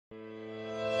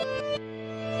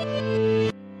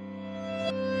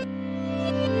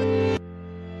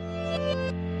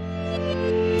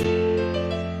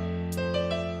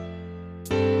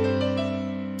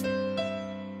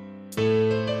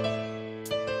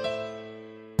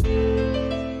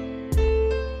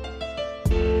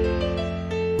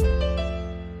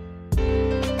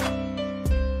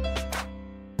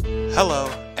Hello,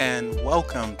 and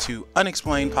welcome to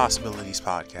Unexplained Possibilities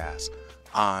Podcast.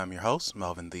 I'm your host,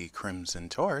 Melvin the Crimson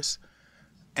Taurus,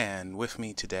 and with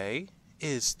me today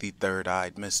is the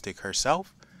third-eyed mystic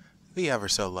herself, the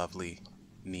ever-so-lovely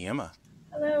Neima.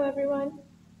 Hello, everyone.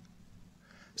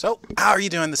 So, how are you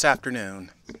doing this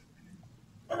afternoon?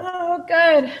 Oh,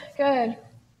 good.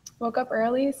 Woke up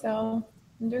early, so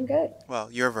I'm doing good.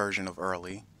 Well, your version of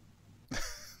early.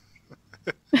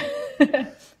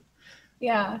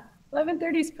 Yeah,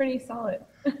 11:30 is pretty solid.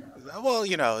 Well,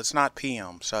 it's not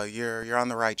PM, so you're on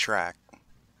the right track.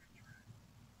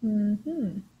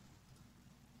 Mm-hmm.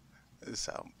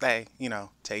 So, hey,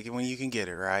 take it when you can get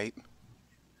it, right?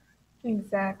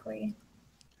 Exactly.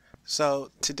 So,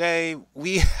 today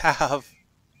we have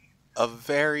a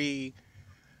very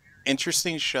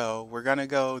interesting show. We're going to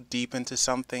go deep into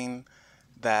something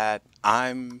that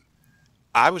I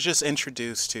was just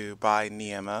introduced to by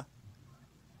Neima.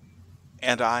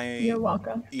 And You're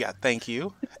welcome. Yeah, thank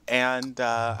you. And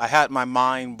I had my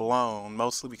mind blown,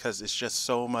 mostly because it's just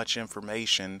so much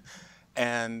information.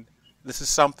 And this is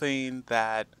something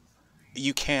that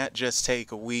you can't just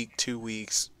take a week, 2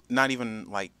 weeks, not even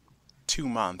like 2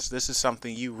 months. This is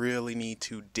something you really need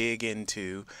to dig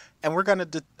into. And we're going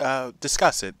to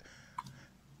discuss it.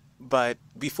 But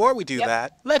before we do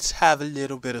that, let's have a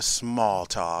little bit of small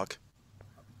talk.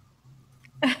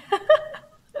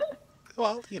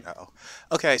 Well,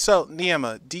 Okay, so,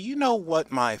 Neima, do you know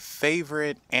what my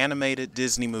favorite animated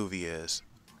Disney movie is?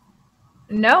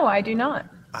 No, I do not.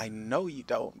 I know you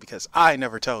don't, because I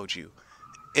never told you.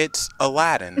 It's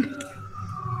Aladdin.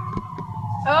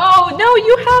 Oh, no,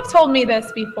 you have told me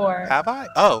this before. Have I?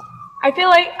 Oh. I feel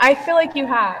like you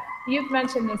have. You've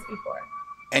mentioned this before.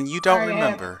 And you don't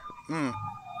remember.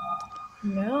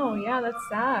 No, yeah, that's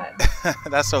sad.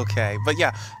 That's okay. But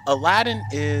yeah, Aladdin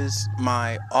is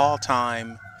my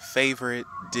all-time favorite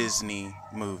Disney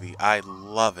movie. I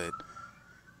love it.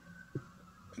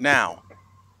 Now,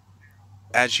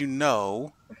 as you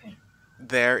know,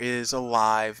 there is a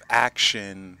live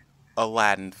action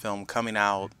Aladdin film coming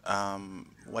out,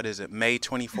 May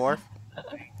 24th?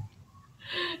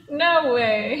 No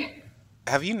way.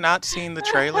 Have you not seen the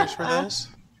trailers for this?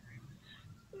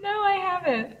 No, I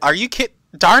haven't. Are you kidding?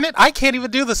 Darn it, I can't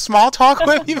even do the small talk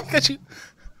with you because you...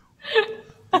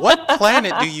 What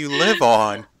planet do you live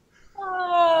on?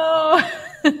 Oh,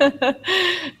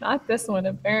 not this one,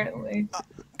 apparently.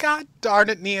 God darn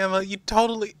it, Neima, you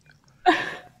totally...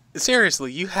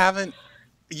 Seriously, you haven't...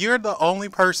 You're the only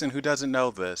person who doesn't know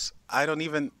this. I don't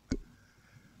even...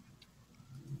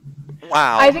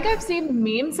 Wow. I think I've seen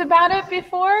memes about it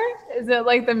before. Is it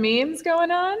like the memes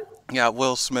going on? Yeah,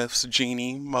 Will Smith's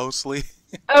genie, mostly.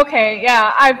 Okay,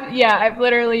 yeah, I've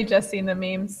literally just seen the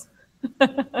memes.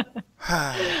 I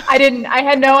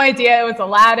had no idea it was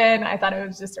Aladdin. I thought it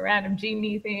was just a random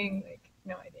genie thing. Like,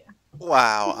 no idea.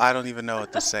 Wow, I don't even know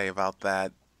what to say about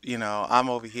that. I'm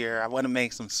over here. I want to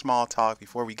make some small talk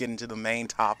before we get into the main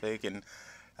topic, and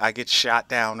I get shot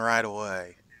down right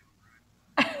away.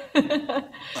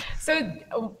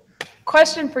 So,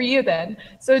 question for you then.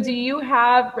 So, do you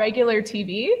have regular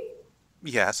TV?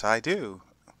 Yes, I do.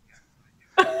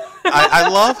 I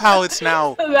love how it's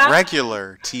now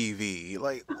regular TV.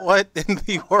 Like, what in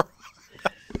the world?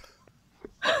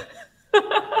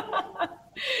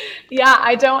 Yeah,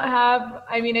 I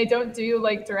don't do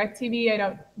like DirecTV. I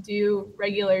don't do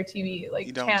regular TV, like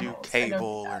you don't channels. do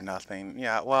cable or nothing.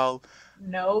 Yeah, well,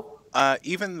 nope.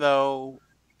 Even though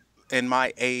in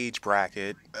my age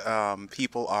bracket,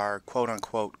 people are quote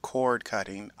unquote cord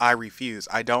cutting, I refuse.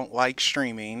 I don't like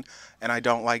streaming and I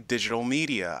don't like digital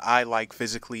media. I like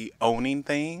physically owning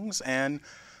things and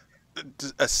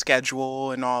a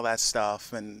schedule and all that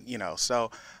stuff. And,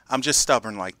 so I'm just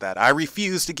stubborn like that. I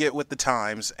refuse to get with the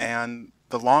times. And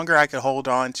the longer I could hold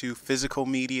on to physical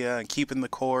media and keeping the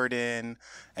cord in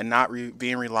and not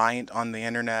being reliant on the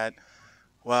internet,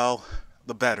 well,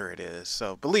 the better it is.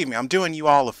 So believe me, I'm doing you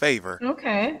all a favor.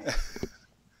 Okay.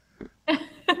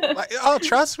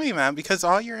 Trust me, man, because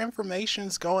all your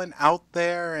information's going out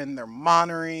there and they're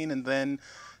monitoring, and then,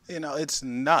 it's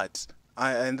nuts.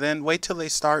 And then wait till they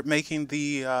start making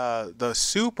the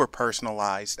super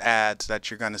personalized ads that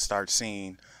you're going to start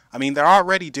seeing. I mean, they're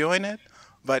already doing it,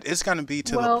 but it's going to be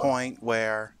to the point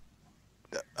where,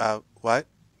 what?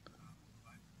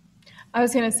 I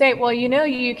was going to say, well,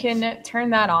 you can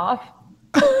turn that off.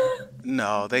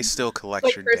 No, they still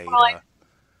collect your data.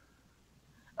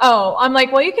 Oh, I'm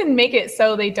like, well, you can make it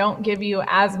so they don't give you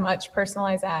as much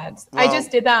personalized ads. Well, I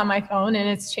just did that on my phone and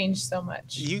it's changed so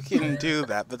much. You can do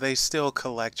that, but they still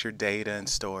collect your data and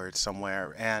store it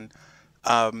somewhere. And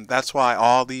That's why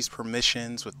all these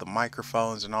permissions with the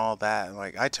microphones and all that,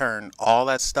 like I turn all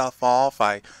that stuff off.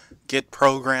 I get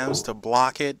programs to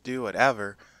block it, do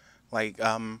whatever. Like,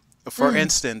 for Mm.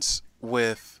 instance,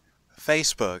 with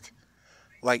Facebook,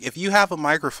 like if you have a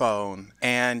microphone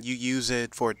and you use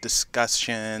it for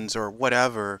discussions or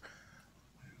whatever,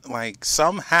 like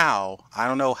somehow, I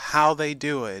don't know how they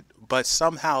do it, but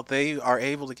somehow they are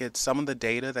able to get some of the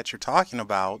data that you're talking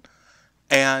about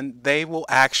and they will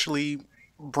actually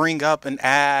bring up an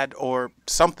ad or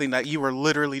something that you were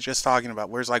literally just talking about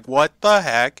where it's like, what the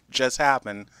heck just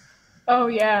happened? Oh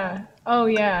yeah. Oh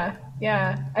yeah.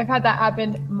 Yeah. I've had that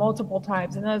happen multiple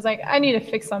times, and I was like, I need to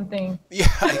fix something. Yeah,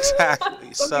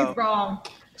 exactly. Something's So wrong.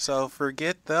 so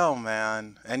forget them,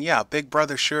 man. And yeah, Big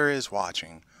Brother sure is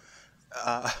watching.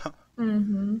 Uh,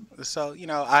 Mm-hmm. so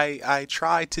I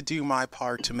try to do my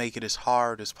part to make it as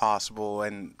hard as possible,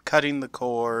 and cutting the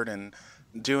cord and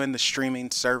doing the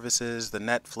streaming services, the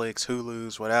Netflix,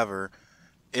 Hulu's, whatever.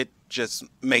 It just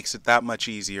makes it that much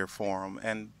easier for them.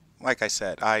 And like I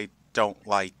said, I don't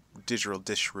like digital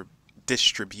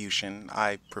distribution.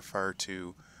 I prefer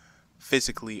to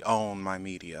physically own my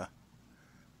media.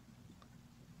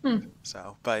 Hmm.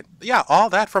 So, but yeah, all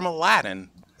that from Aladdin.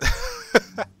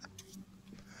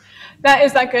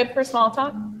 That good for small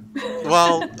talk?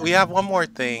 Well, we have one more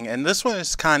thing, and this one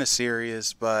is kind of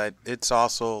serious, but it's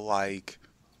also like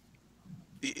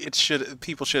it should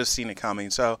people should have seen it coming.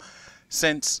 So,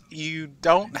 since you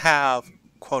don't have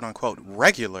quote unquote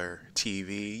regular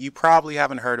TV, you probably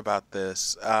haven't heard about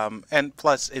this. And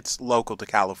plus, it's local to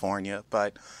California,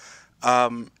 but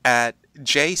at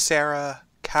J. Sarah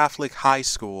Catholic High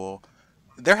School,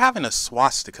 they're having a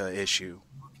swastika issue.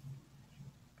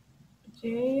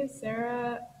 Jay,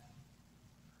 Sarah.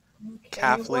 Okay.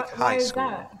 Catholic Why High is School.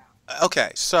 that?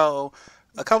 Okay, so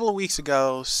a couple of weeks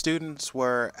ago, students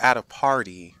were at a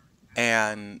party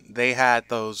and they had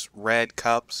those red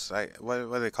cups. What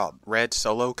are they called? Red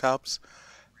solo cups.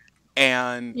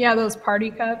 And Yeah, those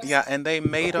party yeah, cups, and they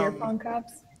made beer them. pong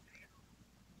cups.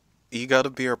 You go to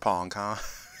beer pong, huh?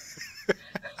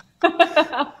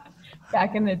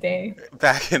 Back in the day.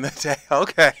 Back in the day.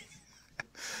 Okay.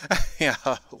 Yeah,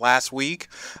 last week.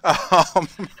 Um,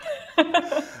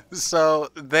 so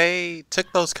they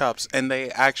took those cups and they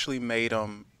actually made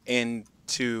them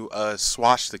into a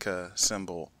swastika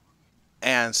symbol.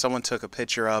 And someone took a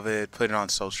picture of it, put it on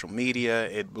social media.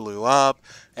 It blew up,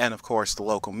 and of course, the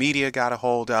local media got a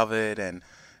hold of it, and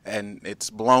it's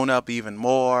blown up even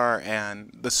more.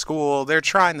 And the school, they're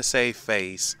trying to save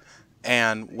face,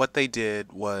 and what they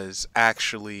did was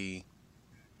actually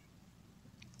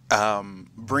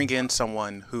bring in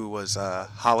someone who was a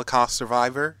Holocaust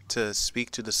survivor to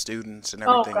speak to the students and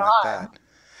Oh everything like God. that.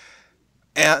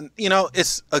 And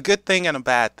it's a good thing and a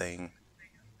bad thing.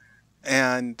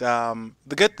 And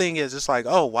the good thing is, it's like,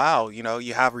 oh, wow,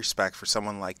 you have respect for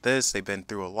someone like this. They've been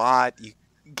through a lot. You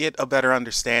get a better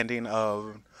understanding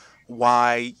of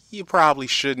why you probably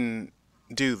shouldn't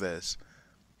do this.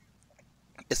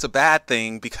 It's a bad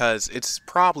thing because it's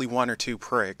probably one or two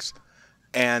pricks,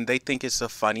 and they think it's a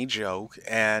funny joke.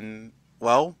 And,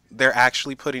 well, they're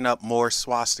actually putting up more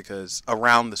swastikas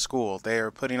around the school.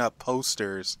 They're putting up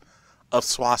posters of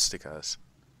swastikas.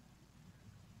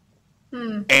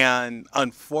 Hmm. And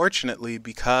unfortunately,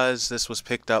 because this was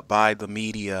picked up by the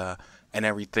media and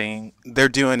everything, they're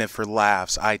doing it for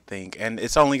laughs, I think. And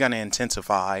it's only going to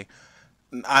intensify.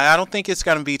 I don't think it's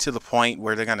going to be to the point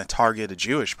where they're going to target a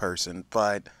Jewish person,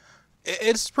 but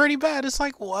it's pretty bad. It's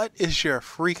like, what is your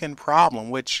freaking problem?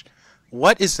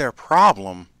 What is their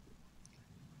problem?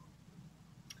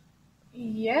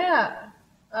 Yeah.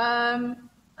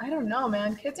 I don't know,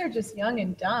 man. Kids are just young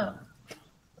and dumb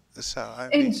So, I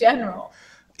in mean, general.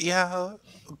 yeah,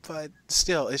 but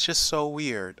still, it's just so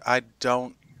weird. I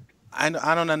don't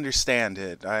understand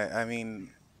it. I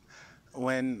mean,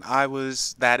 when I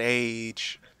was that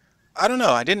age, I don't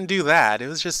know. I didn't do that. It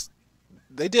was just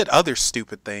they did other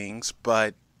stupid things,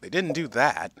 but they didn't do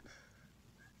that.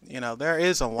 There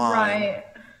is a line, Right.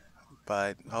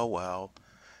 but oh well.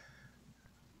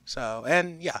 So,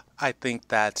 and yeah, I think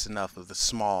that's enough of the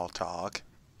small talk.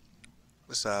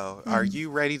 So, are Hmm. you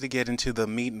ready to get into the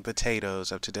meat and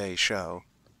potatoes of today's show?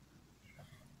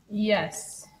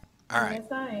 Yes. All right,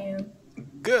 Yes, I am.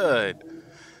 good,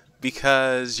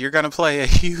 because you're going to play a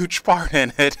huge part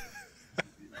in it.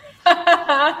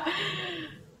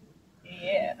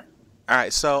 Yeah. All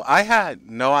right, so I had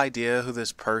no idea who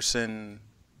this person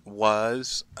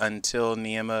was until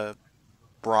Neima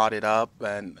brought it up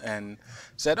and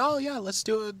said, "Oh yeah, let's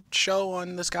do a show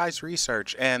on this guy's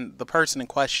research." And the person in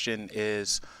question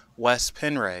is Wes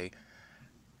Penre,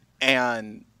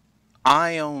 and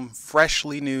I am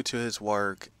freshly new to his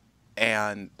work,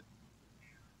 and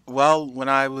well, when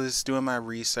I was doing my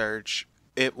research,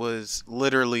 it was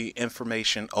literally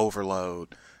information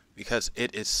overload because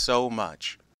it is so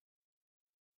much.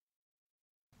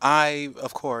 I,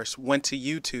 of course, went to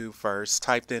YouTube first,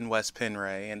 typed in Wes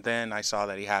Penre, and then I saw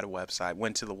that he had a website,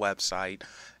 went to the website,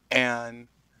 and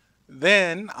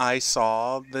then I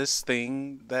saw this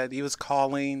thing that he was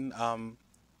calling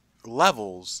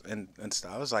levels and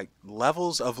stuff. I was like,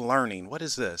 levels of learning. What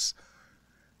is this?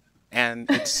 And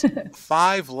it's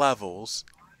 5 levels,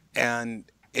 and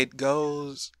it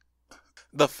goes.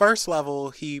 The first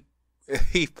level he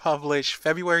published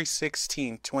February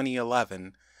 16,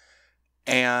 2011,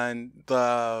 and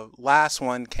the last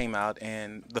one came out,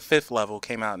 and the fifth level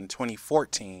came out in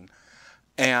 2014.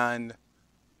 And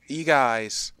you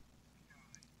guys,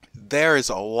 there is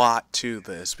a lot to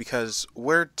this because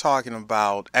we're talking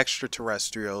about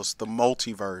extraterrestrials, the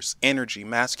multiverse, energy,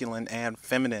 masculine and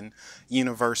feminine,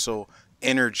 universal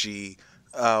energy,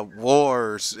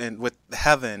 wars, and with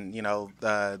heaven,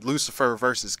 Lucifer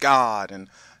versus God, and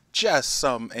just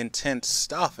some intense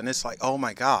stuff. And it's like, oh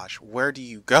my gosh, where do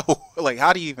you go? Like,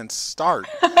 how do you even start?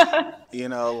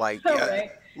 Like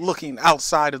Right. looking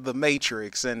outside of the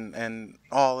matrix and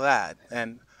all that.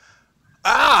 And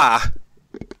ah,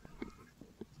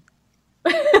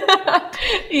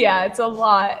 Yeah, it's a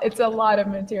lot. It's a lot of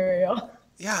material.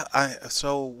 yeah.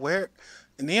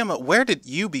 Neima, where did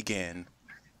you begin?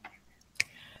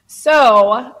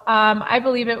 So, I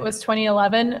believe it was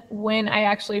 2011 when I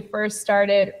actually first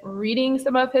started reading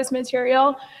some of his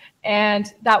material.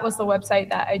 And that was the website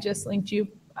that I just linked you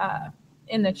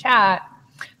in the chat.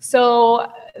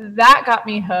 So that got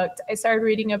me hooked. I started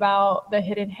reading about the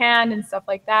hidden hand and stuff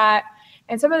like that.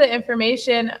 And some of the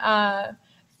information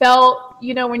felt,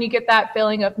 when you get that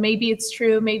feeling of maybe it's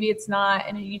true, maybe it's not,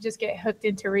 and you just get hooked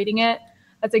into reading it.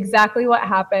 That's exactly what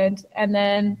happened. And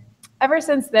then ever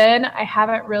since then, I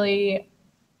haven't really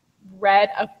read.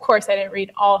 Of course, I didn't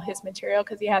read all his material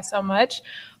because he has so much,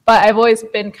 but I've always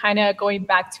been kind of going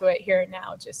back to it here and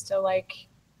now just to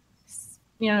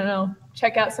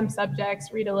check out some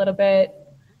subjects, read a little bit,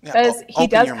 Yeah, because he open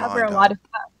does your cover a mind lot up. of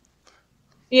stuff.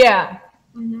 Yeah.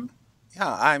 Hmm.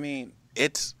 Yeah, I mean,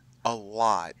 it's a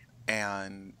lot,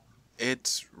 and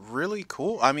it's really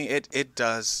cool. I mean, it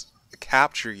does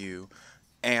capture you,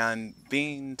 and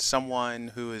being someone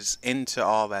who is into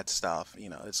all that stuff,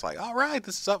 it's like, all right,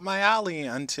 this is up my alley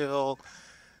until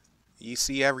you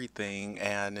see everything,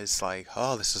 and it's like,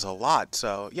 oh, this is a lot.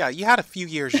 So, yeah, you had a few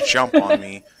years jump on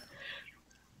me.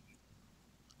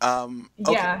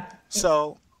 Okay, Yeah.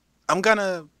 so I'm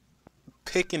gonna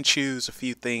pick and choose a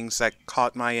few things that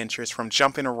caught my interest from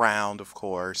jumping around, of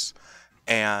course,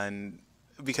 and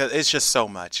because it's just so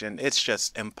much and it's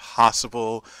just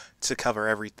impossible to cover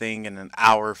everything in an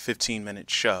hour, 15-minute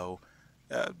show.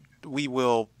 Uh, we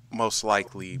will most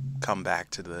likely come back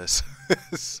to this.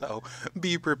 So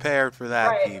be prepared for that,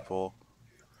 Right. people.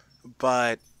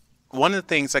 But one of the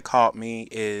things that caught me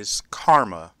is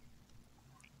karma.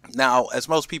 Now, as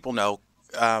most people know,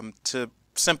 to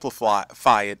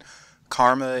simplify it,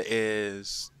 karma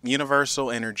is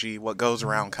universal energy. What goes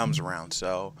around comes around.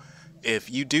 So if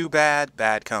you do bad,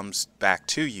 bad comes back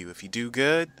to you. If you do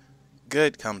good,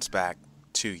 good comes back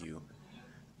to you.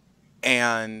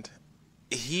 And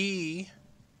he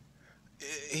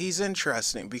he's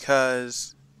interesting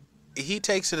because he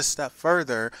takes it a step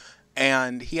further,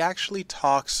 and he actually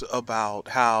talks about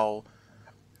how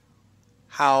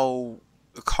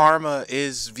karma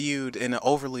is viewed in an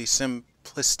overly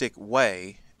simplistic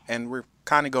way, and we're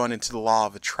kind of going into the law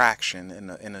of attraction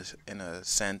in a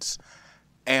sense,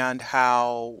 and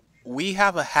how we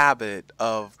have a habit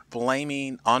of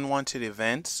blaming unwanted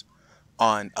events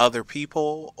on other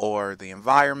people or the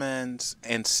environment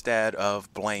instead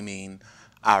of blaming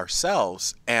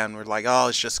ourselves. And we're like, oh,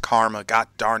 it's just karma, god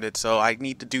darn it, so I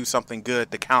need to do something good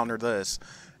to counter this.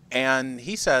 And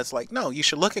he says, like, no, you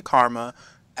should look at karma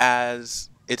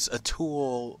as it's a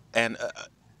tool, and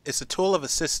it's a tool of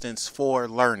assistance for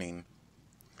learning.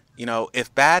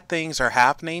 If bad things are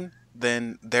happening,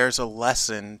 then there's a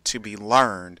lesson to be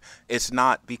learned. It's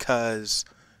not because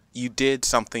you did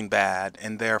something bad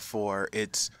and therefore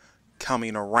it's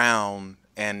coming around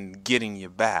and getting you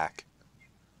back.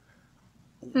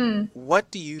 Hmm. What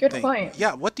do you Good think? point.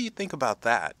 Yeah, what do you think about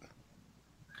that?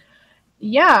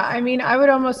 Yeah, I mean, I would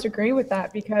almost agree with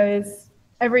that because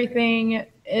everything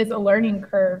is a learning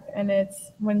curve. And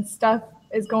it's when stuff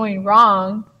is going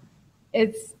wrong,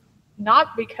 it's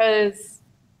not because,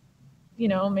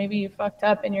 maybe you fucked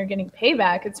up and you're getting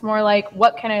payback. It's more like,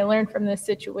 what can I learn from this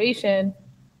situation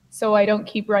so I don't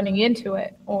keep running into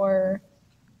it? Or,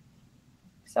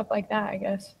 stuff like that, I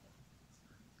guess.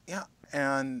 Yeah,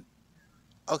 and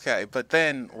okay, but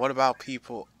then what about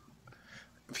people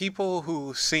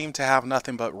who seem to have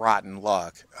nothing but rotten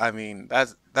luck? I mean,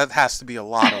 that has to be a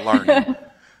lot of learning.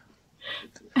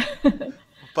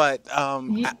 But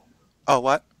oh,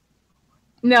 what?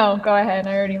 No, go ahead.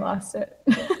 I already lost it.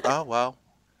 Oh, well.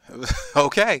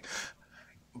 Okay.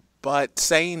 But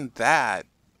saying that,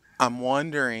 I'm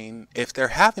wondering if they're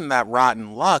having that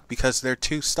rotten luck because they're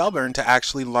too stubborn to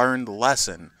actually learn the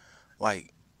lesson.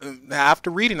 Like,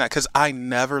 after reading that, because I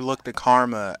never looked at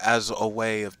karma as a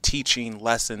way of teaching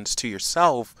lessons to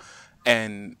yourself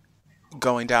and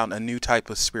going down a new type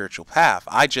of spiritual path.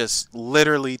 I just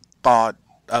literally thought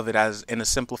of it as in a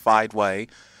simplified way.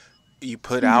 You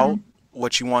put out Hmm.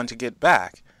 what you want to get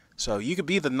back. So you could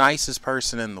be the nicest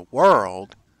person in the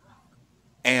world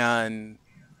and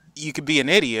you could be an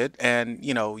idiot and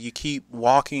you keep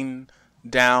walking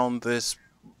down this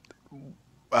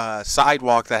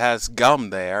sidewalk that has gum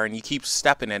there and you keep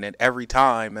stepping in it every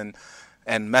time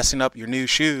and messing up your new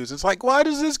shoes. It's like, why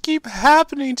does this keep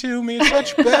happening to me? It's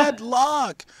such bad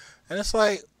luck. And it's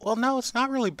like, well, no, it's not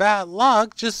really bad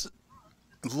luck. Just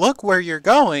look where you're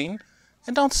going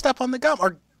and don't step on the gum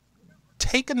or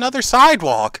take another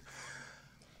sidewalk.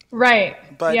 Right.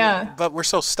 But Yeah. but we're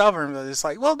so stubborn that it's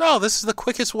like, well, no, this is the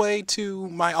quickest way to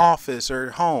my office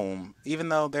or home. Even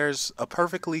though there's a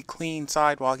perfectly clean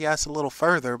sidewalk, yeah, it's a little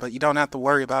further, but you don't have to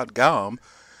worry about gum.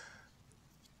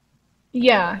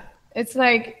 Yeah. It's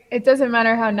like, it doesn't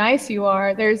matter how nice you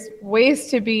are. There's ways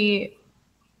to be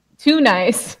too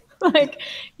nice. Like,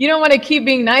 you don't want to keep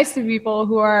being nice to people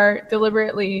who are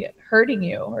deliberately hurting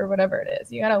you or whatever it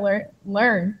is. You got to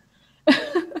learn.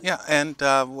 Yeah, and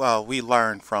well, we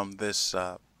learned from this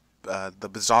the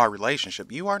bizarre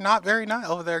relationship. You are not very nice.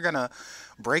 Oh, they're gonna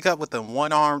break up with a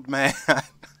one-armed man.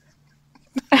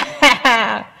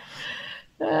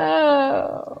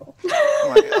 Oh.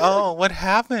 Like, oh, what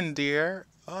happened, dear?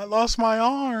 I lost my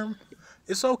arm.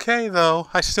 It's okay though.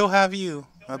 I still have you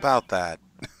about that.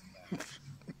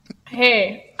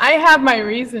 Hey, I have my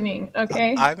reasoning,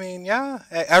 okay? I mean, yeah,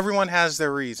 everyone has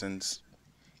their reasons.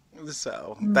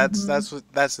 So Hmm. that's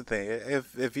the thing.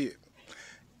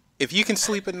 If you can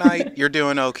sleep at night, you're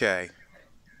doing okay.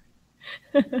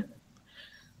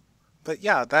 But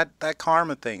yeah, that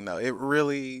karma thing though, it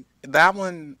really that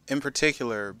one in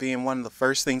particular being one of the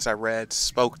first things I read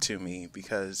spoke to me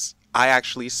because I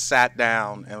actually sat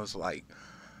down and was like,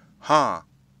 "Huh,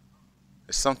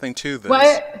 there's something to this."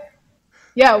 What?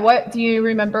 Yeah, what do you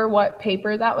remember what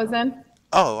paper that was in?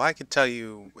 Oh, I could tell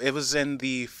you, it was in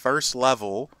the first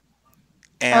level,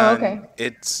 Oh, and okay.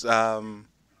 it's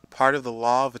part of the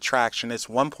law of attraction. It's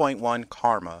 1.1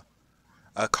 karma,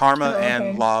 karma Oh, and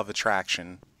okay. law of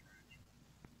attraction.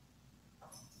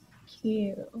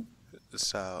 Cute.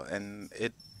 So, and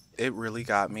it really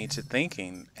got me to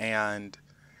thinking, and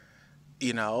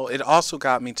it also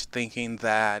got me to thinking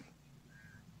that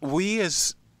we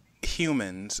as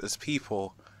humans, as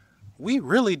people, we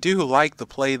really do like to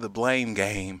play the blame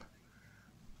game.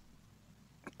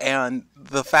 And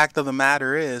the fact of the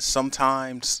matter is,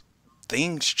 sometimes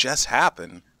things just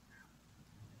happen.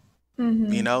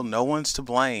 Mm-hmm. No one's to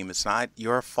blame. It's not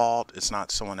your fault. It's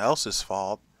not someone else's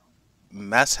fault.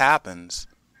 Mess happens.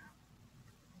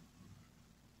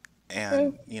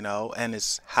 True. And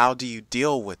it's how do you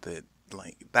deal with it?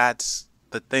 Like, that's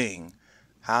the thing.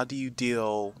 How do you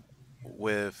deal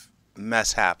with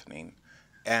mess happening?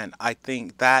 And I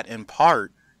think that in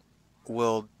part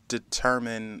will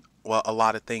determine, well, a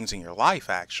lot of things in your life,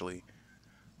 actually.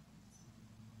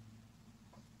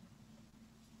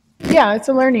 Yeah, it's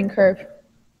a learning curve.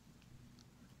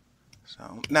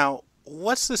 So, now,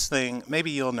 what's this thing?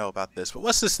 Maybe you'll know about this, but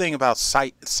what's this thing about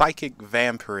psychic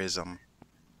vampirism?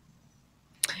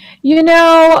 You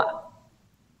know,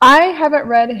 I haven't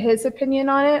read his opinion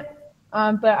on it,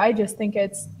 but I just think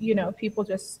it's, people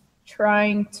just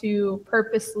trying to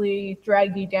purposely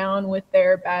drag you down with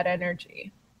their bad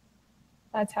energy.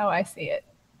 That's how I see it.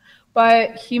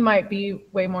 But he might be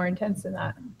way more intense than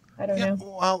that. I don't Yeah, know.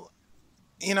 well,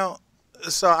 you know,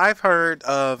 so I've heard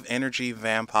of energy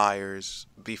vampires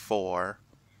before,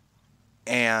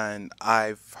 and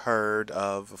I've heard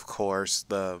of course,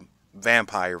 the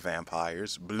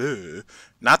vampires, blue,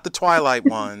 not the Twilight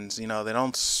ones. They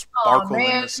don't Oh sparkle in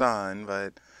man. the sun,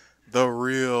 but the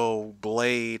real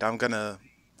blade, I'm gonna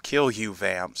kill you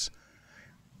vamps.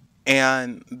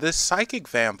 And this psychic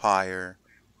vampire,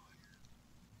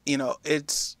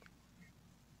 it's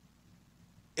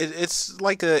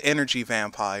like an energy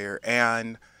vampire,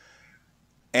 and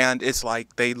it's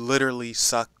like they literally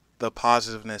suck the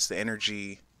positiveness, the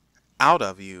energy out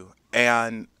of you.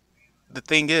 And the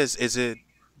thing is it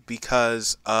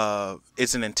because of,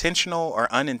 is it intentional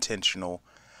or unintentional?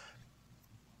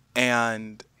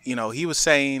 And, he was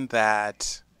saying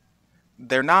that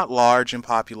they're not large in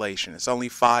population. It's only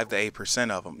 5 to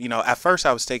 8% of them. At first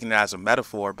I was taking it as a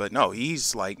metaphor, but no,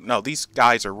 he's like, no, these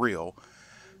guys are real.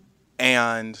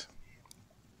 And,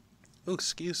 ooh,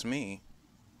 excuse me.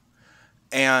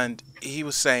 And he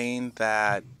was saying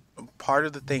that part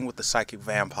of the thing with the psychic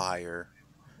vampire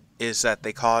is that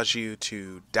they cause you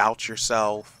to doubt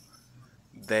yourself.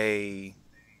 They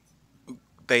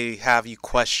they have you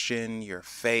question your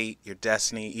fate, your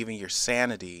destiny, even your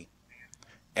sanity.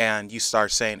 And you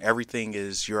start saying everything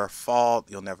is your fault,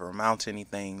 you'll never amount to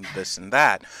anything, this and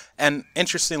that. And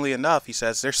interestingly enough, he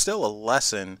says there's still a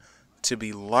lesson to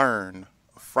be learned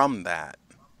from that.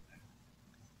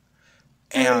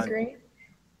 I would And agree.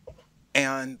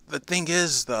 and the thing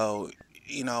is though,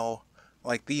 you know,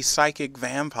 like these psychic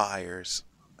vampires,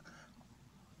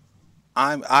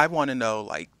 I want to know,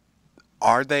 like,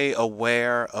 are they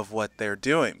aware of what they're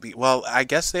doing? Well, I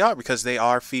guess they are, because they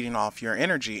are feeding off your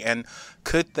energy. And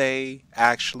could they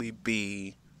actually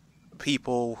be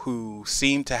people who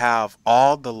seem to have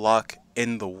all the luck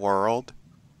in the world,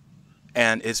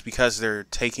 and it's because they're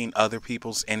taking other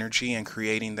people's energy and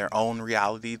creating their own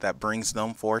reality that brings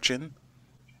them fortune?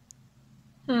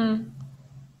 Hmm.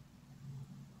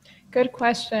 Good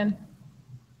question.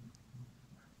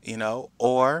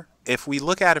 Or if we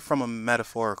look at it from a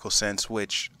metaphorical sense,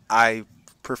 which I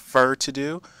prefer to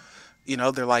do,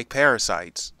 they're like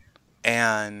parasites.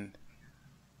 And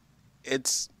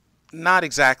it's not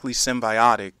exactly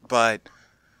symbiotic, but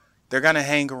they're going to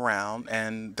hang around,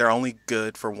 and they're only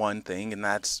good for one thing, and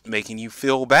that's making you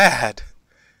feel bad.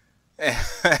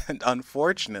 And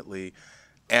unfortunately,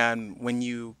 and when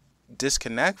you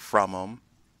disconnect from them,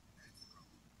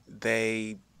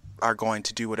 they are going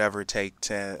to do whatever it takes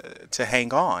to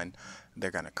hang on.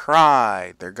 They're going to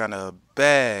cry, they're going to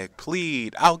beg,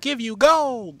 plead, I'll give you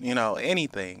gold,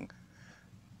 anything.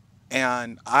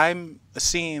 And I'm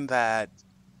seeing that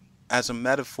as a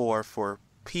metaphor for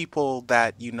people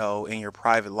that in your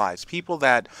private lives, people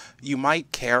that you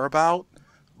might care about,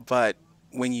 but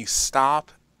when you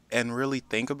stop and really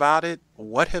think about it,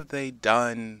 what have they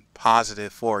done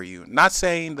positive for you? Not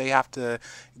saying they have to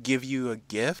give you a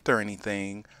gift or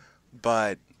anything,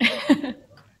 but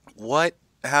what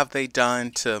have they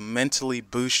done to mentally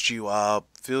boost you up,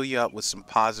 fill you up with some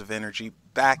positive energy,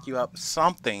 back you up,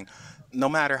 something, no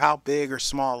matter how big or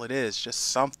small it is, just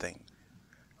something.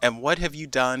 And what have you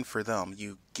done for them?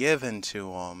 You given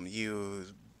to them.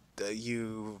 You've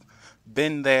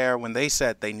been there when they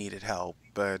said they needed help,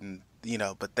 but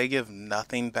they give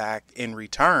nothing back in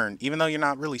return, even though you're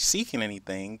not really seeking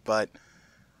anything. But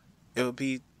it would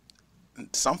be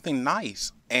something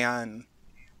nice. And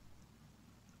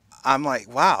I'm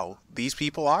like, wow, these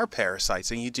people are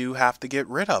parasites, and you do have to get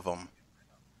rid of them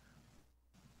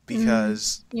Mm,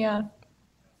 because yeah.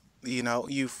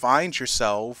 you find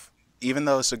yourself, even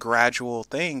though it's a gradual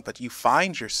thing, but you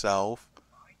find yourself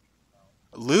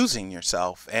losing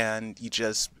yourself, and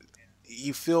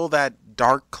you feel that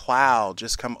dark cloud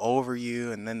just come over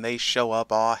you, and then they show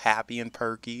up all happy and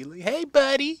perky, like, hey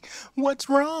buddy, what's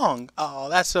wrong? Oh,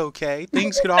 that's okay,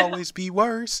 things could always be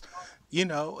worse.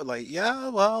 Like, yeah,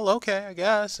 well, okay, I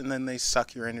guess. And then they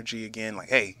suck your energy again, like,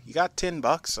 hey, you got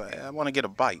 $10, I want to get a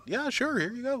bite. Yeah, sure,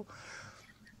 here you go.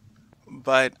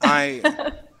 But I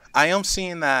am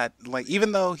seeing that, like,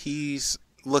 even though he's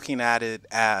looking at it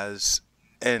as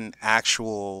an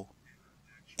actual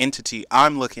entity,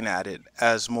 I'm looking at it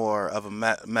as more of a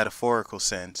metaphorical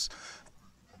sense.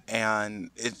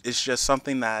 And it's just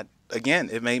something that, again,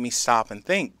 it made me stop and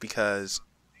think, because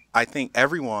I think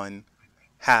everyone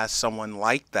has someone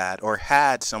like that, or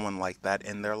had someone like that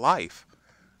in their life,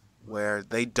 where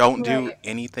they don't do Right.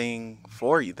 anything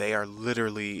for you. They are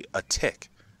literally a tick.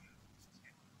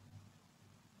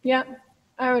 Yeah,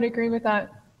 I would agree with that.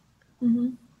 Hmm.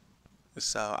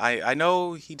 So I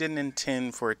know he didn't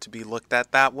intend for it to be looked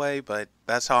at that way, but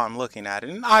that's how I'm looking at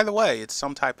it. And either way, it's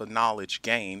some type of knowledge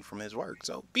gained from his work.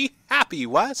 So be happy,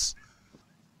 Wes.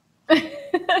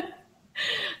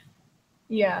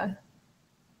 Yeah.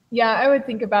 Yeah, I would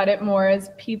think about it more as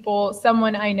people,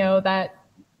 someone I know that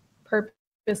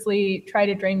purposely tried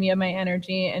to drain me of my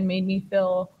energy and made me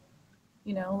feel,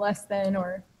 less than,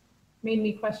 or made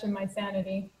me question my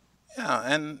sanity. Yeah,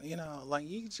 and like,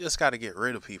 you just got to get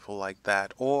rid of people like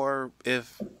that, or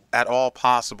if at all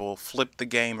possible, flip the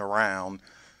game around.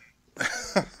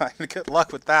 Good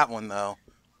luck with that one, though.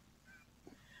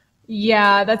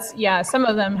 Yeah, yeah, some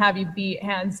of them have you beat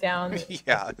hands down.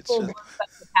 Yeah, it's Full just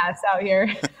blown psychopaths out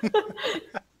here.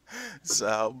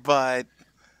 so. But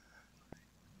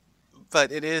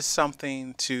but it is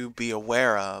something to be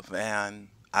aware of. And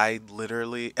I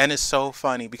literally, and it's so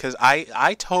funny because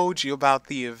I told you about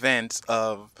the events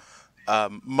of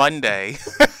Monday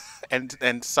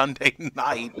and Sunday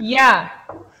night, Yeah,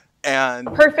 and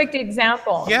perfect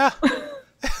example. yeah,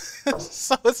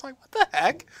 so it's like, what the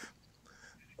heck?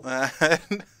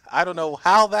 I don't know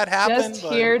how that Just happened,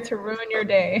 but here to ruin your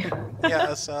day.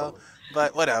 yeah, so,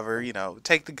 but whatever,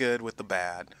 take the good with the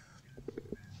bad.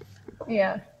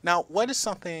 Yeah. Now, what is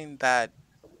something that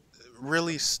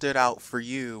really stood out for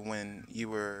you when you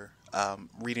were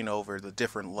reading over the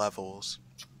different levels?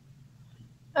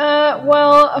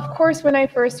 Well, of course, when I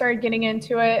first started getting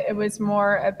into it, it was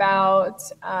more about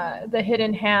the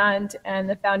hidden hand and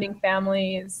the founding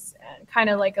families, kind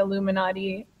of like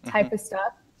Illuminati Hmm. type of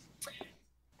stuff.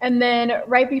 And then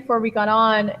right before we got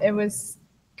on, it was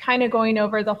kind of going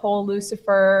over the whole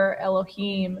Lucifer,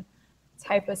 Elohim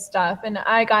type of stuff. And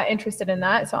I got interested in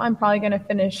that. So I'm probably going to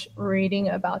finish reading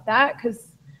about that because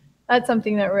that's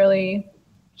something that really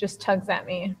just tugs at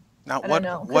me. Now, I don't what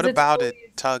know. what Because it's about it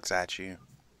always, tugs at you?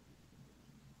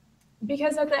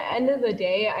 because at the end of the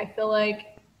day, I feel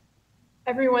like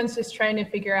everyone's just trying to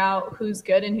figure out who's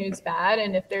good and who's bad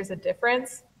and if there's a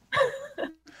difference.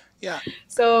 Yeah,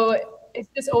 So it's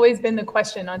just always been the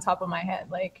question on top of my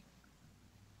head like,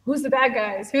 who's the bad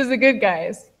guys? Who's the good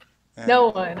guys? and No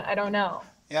one. I don't know.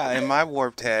 yeah, in my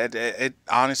warped head, it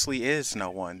honestly is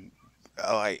no one.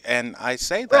 Like, and I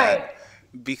say that Right.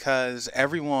 because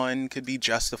everyone could be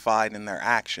justified in their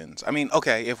actions. I mean,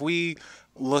 okay, if we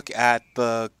look at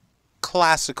the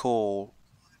classical,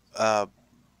 uh,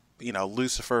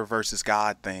 Lucifer versus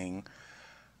God thing,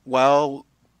 well,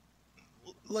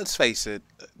 let's face it,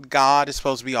 God is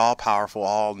supposed to be all powerful,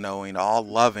 all knowing, all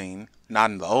loving.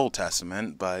 Not in the Old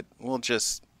Testament, but we'll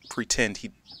just pretend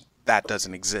he that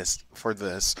doesn't exist for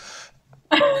this.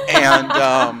 And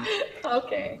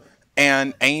Okay.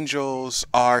 and angels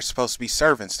are supposed to be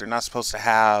servants. They're not supposed to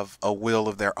have a will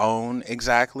of their own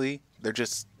exactly. They're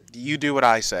just, you do what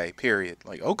I say, period.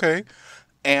 Like, okay.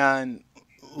 And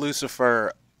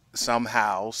Lucifer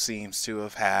somehow seems to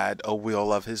have had a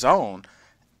will of his own.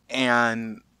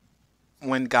 And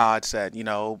when God said,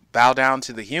 bow down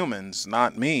to the humans,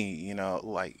 not me,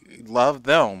 like, love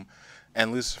them.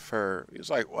 And Lucifer, he was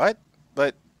like, what?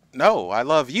 But no, I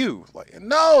love you. Like,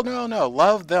 no, no, no,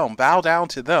 love them, bow down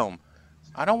to them.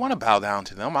 I don't want to bow down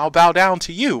to them. I'll bow down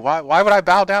to you. Why would I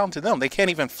bow down to them? They can't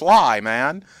even fly,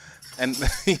 man. And,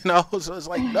 so it's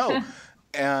like, no.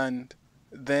 And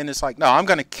then it's like, no, I'm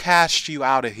going to cast you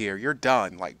out of here. You're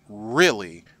done. Like,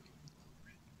 really?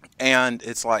 And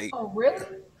it's like, Oh, really?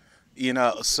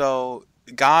 so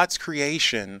God's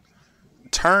creation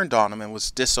turned on him and was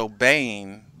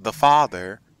disobeying the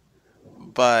Father.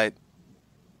 But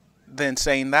then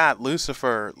saying that,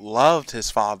 Lucifer loved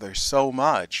his Father so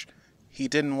much, he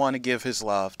didn't want to give his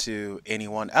love to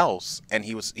anyone else. And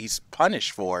he's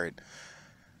punished for it.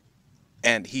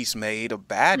 And he's made a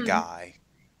bad Hmm. guy.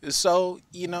 So,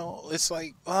 it's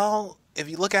like, well, if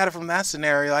you look at it from that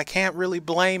scenario, I can't really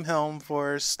blame him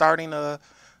for starting a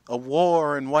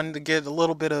war and wanting to get a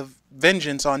little bit of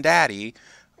vengeance on daddy.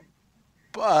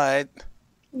 But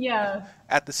Yeah.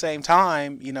 at the same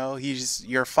time, he's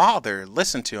your father.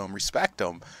 Listen to him, respect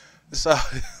him. So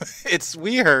it's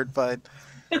weird, but,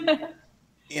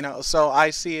 so I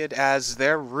see it as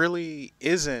there really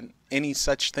isn't any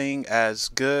such thing as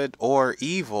good or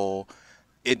evil.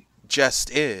 It just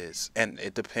is. And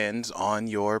it depends on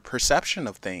your perception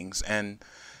of things and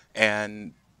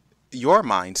your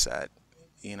mindset,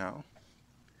 you know.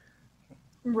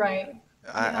 Right.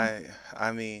 I Yeah.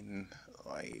 I mean,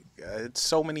 like, it's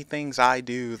so many things I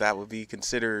do that would be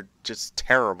considered just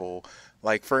terrible.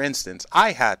 Like, for instance,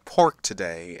 I had pork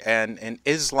today, and in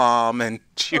Islam and Oh,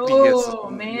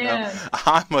 Judaism, man.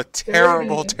 I'm a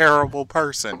terrible, Dirty. terrible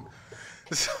person.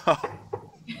 So, so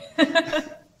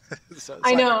it's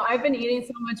I like, know. I've been eating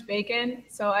so much bacon,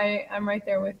 so I'm right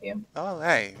there with you. oh,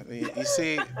 hey, you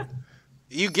see,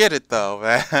 you get it though,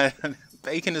 man.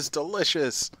 Bacon is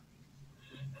delicious.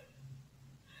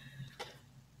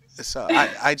 So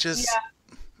I just,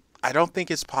 Yeah. I don't think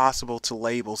it's possible to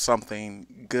label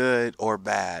something good or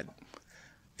bad.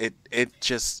 It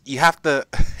just, you have to,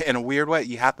 in a weird way,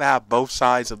 you have to have both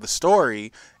sides of the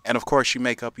story, and of course you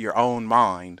make up your own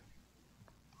mind.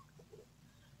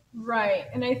 Right.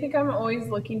 And I think I'm always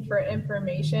looking for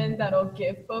information that'll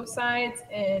give both sides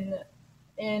in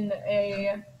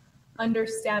a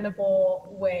understandable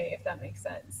way, if that makes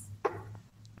sense.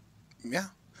 Yeah.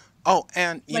 Oh,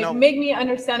 and Like make me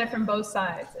understand it from both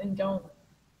sides and don't,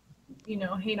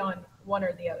 hate on one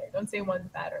or the other. Don't say one's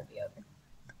bad or the other.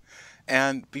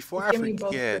 And before It's I giving you both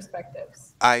forget,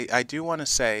 perspectives. I do want to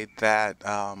say that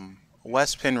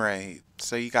Wes Penre,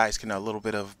 so you guys can know a little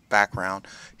bit of background,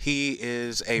 he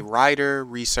is a writer,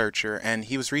 researcher, and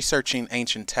he was researching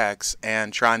ancient texts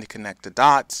and trying to connect the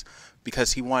dots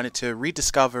because he wanted to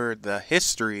rediscover the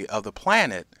history of the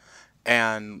planet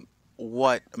and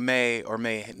what may or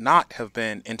may not have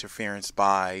been interference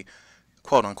by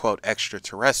quote unquote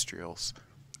extraterrestrials.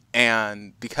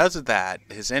 And because of that,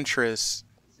 his interest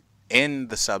in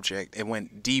the subject, it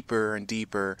went deeper and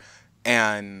deeper,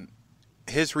 and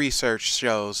his research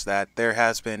shows that there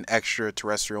has been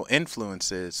extraterrestrial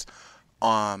influences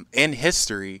in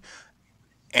history.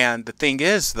 And the thing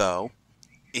is, though,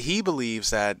 he believes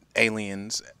that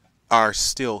aliens are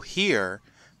still here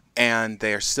and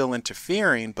they're still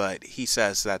interfering, but he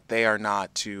says that they are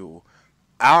not to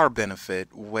our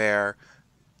benefit. Where,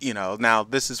 now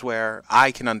this is where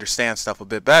I can understand stuff a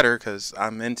bit better because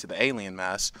I'm into the alien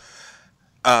mess.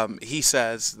 He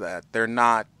says that they're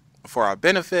not for our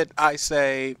benefit. I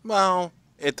say, well,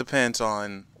 it depends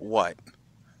on what.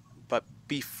 But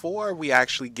before we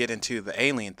actually get into the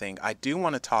alien thing, I do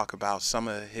want to talk about some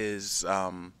of his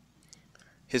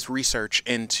research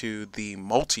into the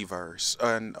multiverse,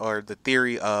 or the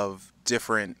theory of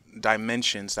different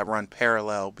dimensions that run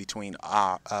parallel between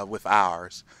with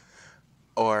ours.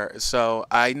 Or so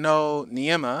I know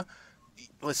Neima.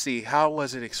 Let's see, how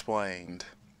was it explained?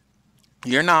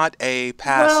 You're not a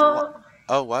past. Well,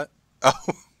 Oh, what? Oh,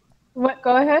 what?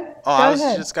 Go ahead. oh, I Go was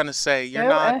ahead. just gonna say you're Go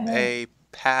not ahead. a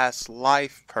past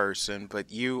life person, but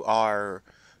you are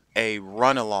a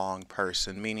run along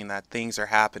person, meaning that things are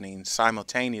happening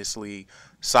simultaneously,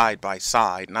 side by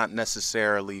side, not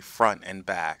necessarily front and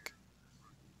back.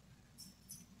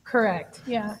 Correct.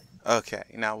 Yeah. Okay,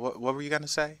 now what were you gonna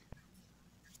say?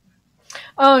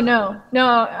 Oh no, no,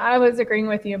 I was agreeing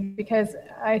with you because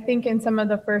I think in some of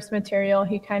the first material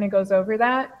he kind of goes over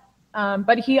that,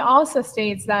 but he also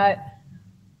states that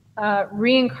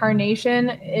reincarnation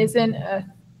isn't a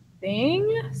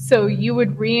thing. So you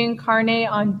would reincarnate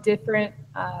on different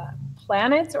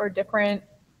planets or different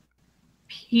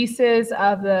pieces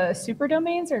of the super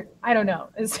domains, or I don't know.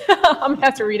 I'm gonna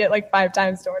have to read it like 5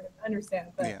 times to understand,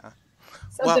 but Yeah.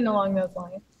 Well, something along those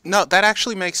lines. no, that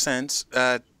actually makes sense.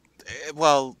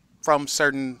 Well, from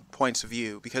certain points of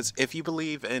view, because if you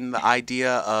believe in the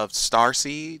idea of star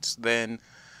seeds, then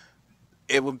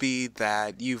it would be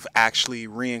that you've actually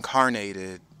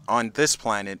reincarnated on this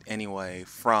planet anyway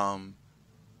from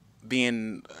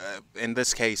being, in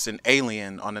this case, an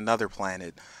alien on another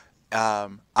planet.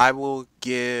 I will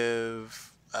give.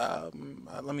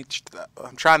 Let me.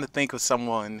 I'm trying to think of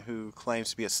someone who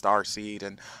claims to be a star seed,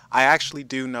 and I actually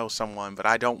do know someone, but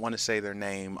I don't want to say their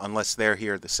name unless they're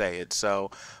here to say it. So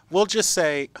we'll just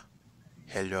say,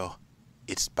 "Hello,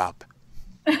 it's Bob.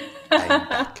 I am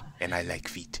back, and I like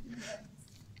feet,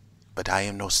 but I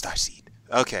am no star seed."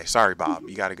 Okay, sorry, Bob.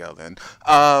 You got to go then.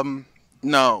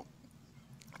 No,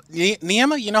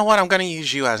 Niema. You know what? I'm going to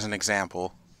use you as an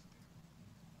example.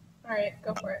 All right,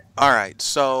 go for it. All right,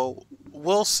 so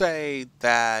we'll say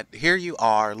that here you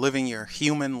are living your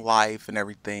human life and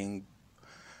everything,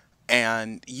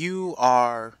 and you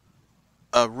are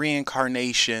a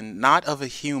reincarnation not of a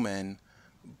human,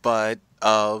 but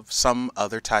of some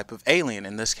other type of alien.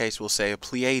 In this case, we'll say a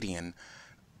Pleiadian.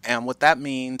 And what that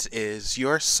means is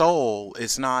your soul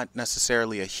is not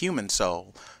necessarily a human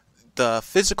soul. The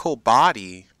physical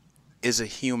body is a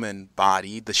human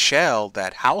body, the shell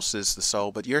that houses the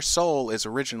soul, but your soul is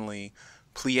originally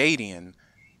Pleiadian.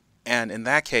 And in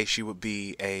that case, you would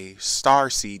be a star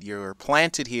seed. You're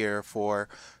planted here for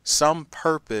some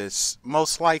purpose,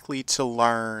 most likely to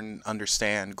learn,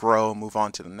 understand, grow, move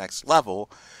on to the next level.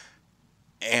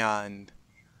 And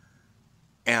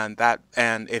and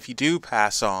if you do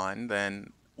pass on,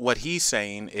 then what he's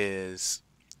saying is,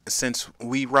 since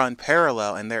we run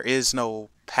parallel and there is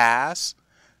no pass,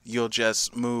 you'll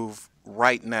just move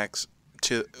right on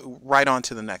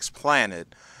to the next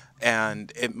planet,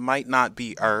 and it might not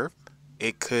be Earth.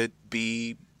 It could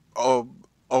be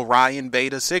Orion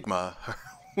Beta Sigma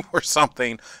or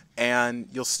something, and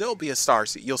you'll still be a star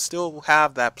seed. You'll still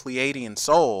have that Pleiadian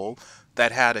soul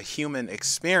that had a human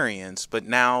experience, but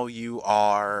now you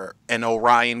are an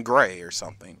Orion Gray or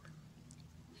something.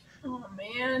 Oh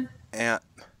man. And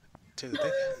dude,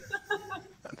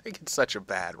 I think it's such a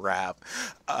bad rap.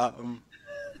 Um,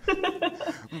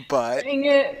 but Dang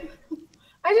it.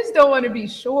 I just don't want to be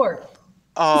short. Just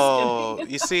oh,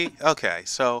 kidding. you see, okay,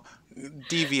 so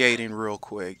deviating real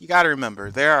quick, you got to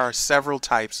remember there are several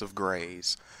types of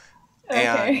grays,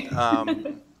 and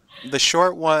Okay. the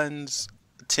short ones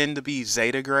tend to be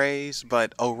Zeta grays,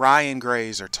 but Orion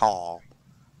grays are tall.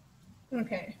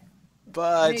 Okay.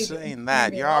 But Maybe. saying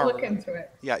that, Maybe. I'll look into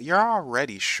it. yeah, you're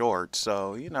already short,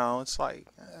 so it's like,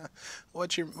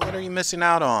 what are you missing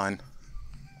out on?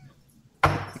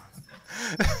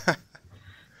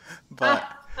 But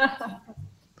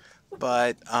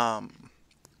but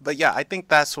but yeah, I think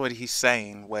that's what he's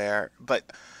saying.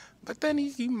 But then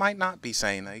he might not be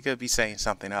saying that. He could be saying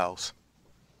something else.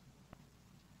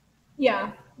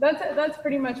 Yeah, that's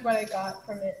pretty much what I got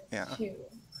from it Yeah. too.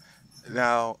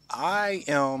 Now, I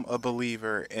am a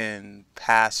believer in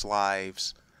past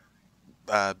lives,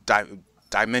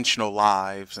 dimensional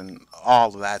lives, and all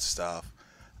of that stuff.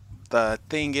 The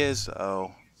thing is,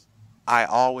 though, I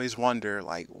always wonder,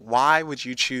 like, why would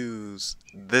you choose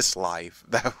this life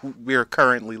that we're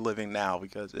currently living now?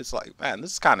 Because it's like, man,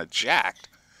 this is kind of jacked.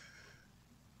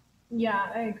 Yeah,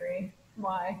 I agree.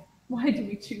 Why? Why do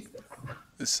we choose this?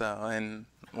 So, and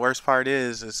worst part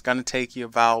is, it's gonna take you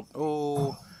about,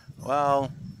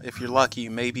 well, if you're lucky,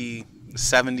 maybe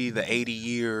 70 to 80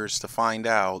 years to find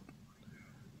out.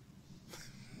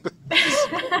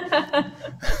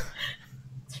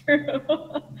 True.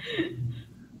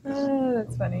 Oh,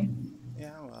 that's funny.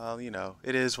 Yeah, well,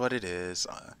 it is what it is.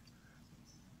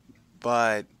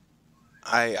 But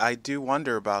I do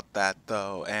wonder about that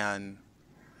though, and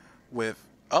with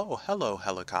hello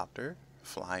helicopter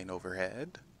flying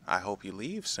overhead. I hope you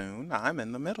leave soon. I'm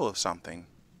in the middle of something.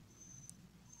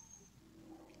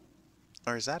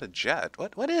 Or is that a jet?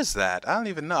 What is that? I don't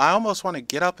even know. I almost want to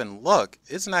get up and look.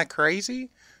 Isn't that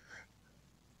crazy?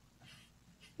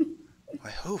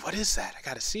 Like, ooh, what is that? I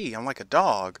gotta see. I'm like a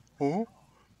dog. Ooh.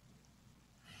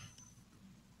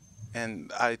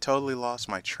 And I totally lost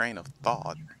my train of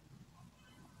thought.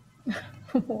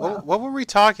 Wow. What were we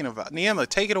talking about? Neima,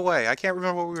 take it away. I can't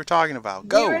remember what we were talking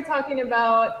about. We were Go. talking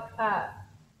about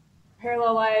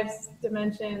parallel lives,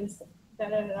 dimensions, da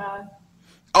da da.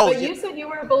 Oh, But yeah. you said you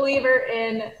were a believer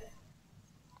in,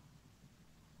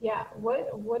 yeah.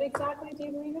 What exactly do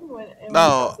you believe in? What and what No,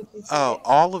 else did you say?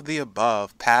 all of the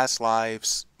above. Past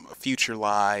lives, future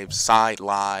lives, side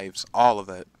lives, all of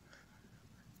it.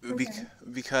 Okay.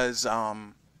 Because,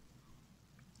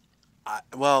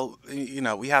 well,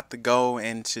 we have to go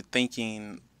into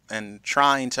thinking and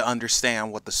trying to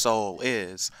understand what the soul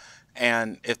is.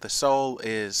 And if the soul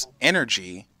is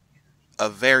energy, a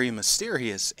very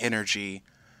mysterious energy,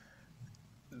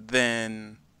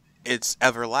 then it's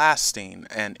everlasting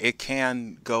and it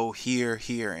can go here,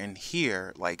 here, and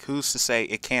here. Like, who's to say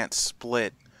it can't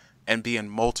split and be in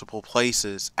multiple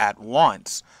places at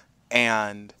once?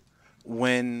 And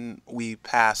when we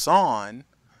pass on,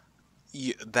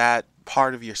 that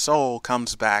part of your soul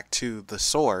comes back to the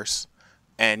source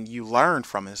and you learn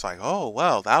from it. It's like, oh,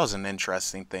 well, that was an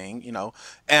interesting thing.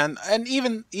 And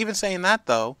even saying that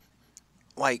though,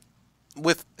 like,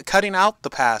 with cutting out the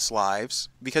past lives,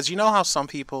 because you know how some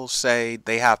people say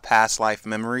they have past life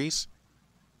memories.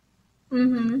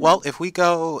 Mm-hmm. Well, if we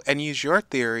go and use your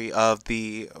theory of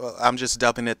I'm just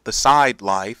dubbing it the side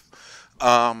life,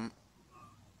 um,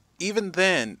 even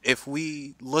then, if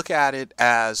we look at it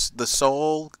as the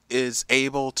soul is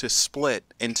able to split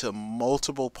into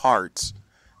multiple parts,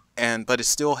 but it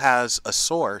still has a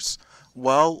source,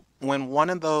 well, when one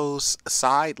of those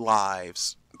side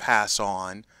lives pass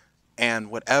on,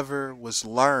 and whatever was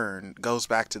learned goes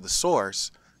back to the source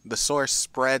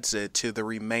spreads it to the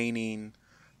remaining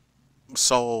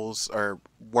souls or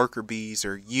worker bees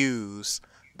or yous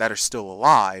that are still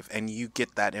alive, and you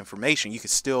get that information. You could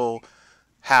still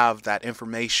have that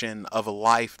information of a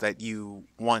life that you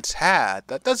once had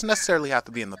that doesn't necessarily have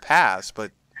to be in the past,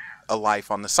 but a life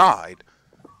on the side.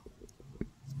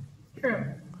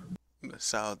 True.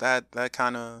 So that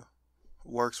kind of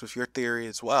works with your theory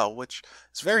as well, which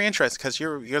is very interesting because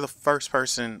you're the first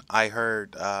person I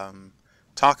heard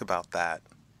talk about that.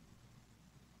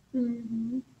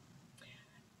 Mm-hmm.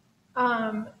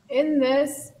 In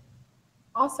this,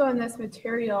 also in this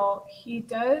material, he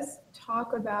does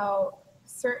talk about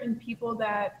certain people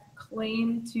that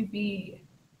claim to be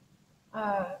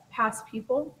past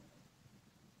people,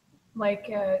 like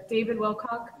David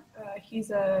Wilcock. He's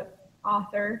a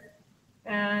author,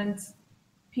 and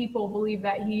people believe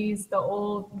that he's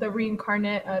the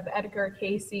reincarnate of Edgar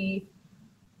Casey,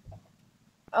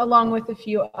 along with a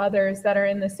few others that are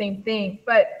in the same thing.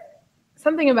 But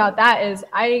something about that is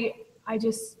I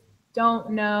just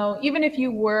don't know. Even if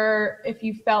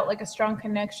you felt like a strong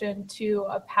connection to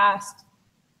a past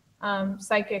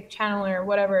psychic channeler or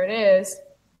whatever it is,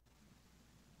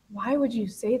 why would you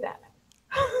say that?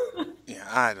 Yeah,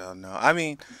 I don't know. I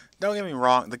mean, don't get me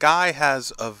wrong. The guy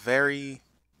has a very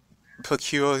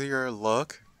peculiar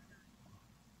look.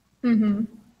 Mm-hmm.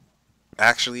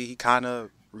 Actually, he kind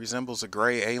of resembles a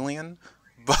gray alien.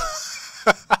 But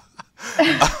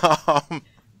um,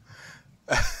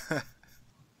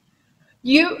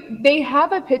 They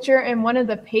have a picture in one of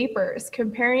the papers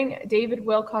comparing David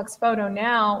Wilcock's photo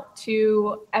now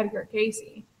to Edgar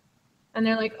Casey. And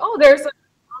they're like, oh, there's a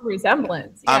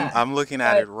resemblance. Yeah. I'm looking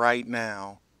at it But right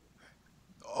now.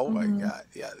 Oh my mhm. god,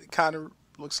 yeah, it kind of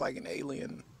looks like an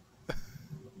alien.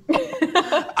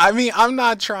 I mean, I'm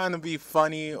not trying to be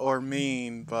funny or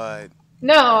mean, but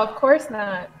No, of course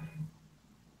not.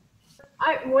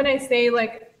 When I say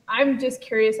like, I'm just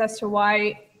curious as to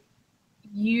why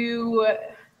you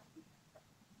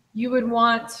you would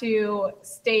want to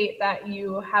state that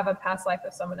you have a past life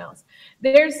of someone else.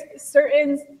 There's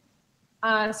certain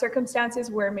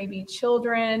circumstances where maybe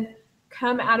children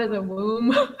come out of the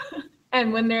womb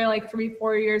and when they're like 3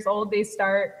 4 years old they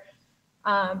start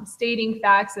stating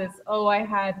facts as, oh, I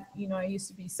had, I used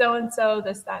to be so and so,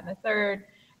 this, that, and the third,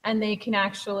 and they can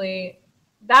actually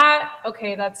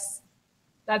okay, that's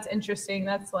interesting,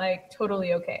 that's like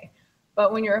totally okay.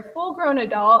 But when you're a full grown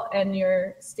adult and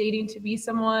you're stating to be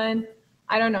someone,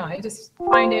 I don't know, I just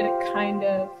find it kind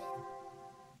of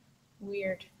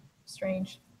weird,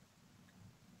 strange.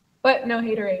 But no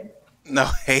haterade. no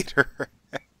hater.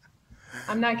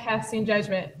 I'm not casting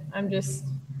judgment. I'm just,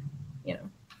 you know,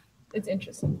 it's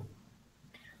interesting.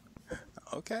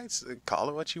 Okay, so call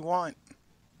it what you want.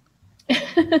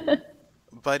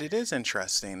 But it is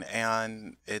interesting,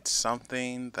 and it's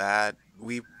something that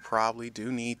we probably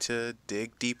do need to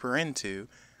dig deeper into.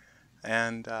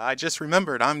 And I just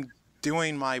remembered I'm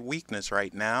doing my weakness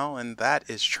right now, and that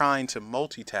is trying to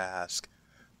multitask.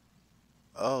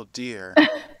 Oh dear.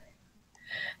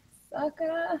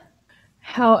 Sucker.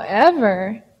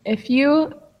 However, if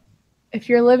you're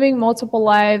living multiple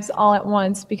lives all at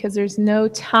once because there's no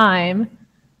time,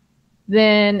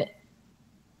 then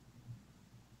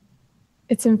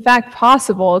it's in fact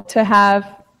possible to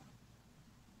have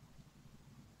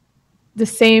the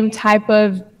same type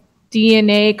of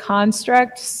DNA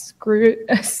construct skewed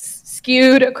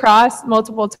across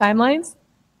multiple timelines,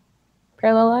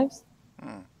 parallel lives.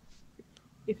 Hmm,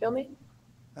 You feel me?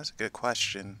 that's a good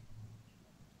question.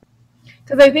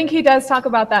 Because I think he does talk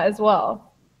about that as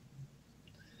well.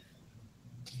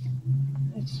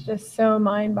 It's just so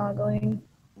mind-boggling.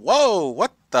 Whoa,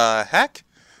 what the heck?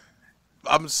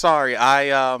 I'm sorry.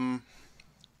 I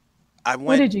What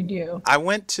went did you do? I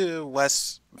went to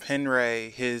Wes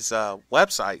Penre his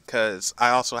website because I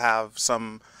also have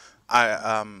some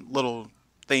little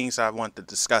things I want to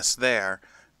discuss there,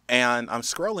 and I'm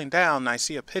scrolling down and I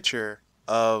see a picture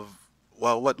of,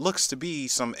 well, what looks to be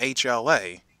some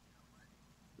HLA,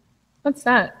 What's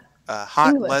that?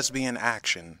 hot English. lesbian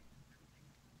action.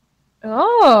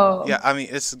 Oh. Yeah, I mean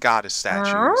it's goddess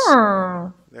statues.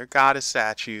 Ah. They're goddess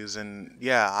statues, and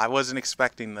yeah, I wasn't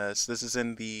expecting this. This is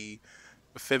in the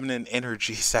feminine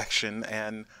energy section,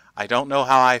 and I don't know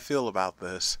how I feel about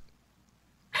this.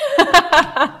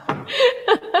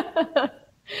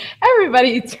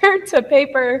 Everybody turn to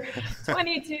paper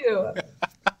 22.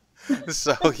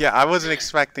 So yeah, I wasn't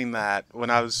expecting that when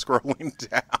I was scrolling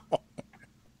down.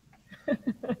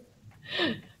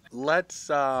 Let's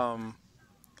um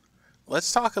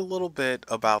let's talk a little bit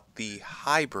about the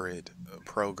hybrid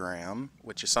program,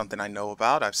 which is something I know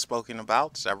about. I've spoken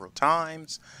about several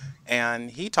times,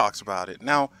 and he talks about it.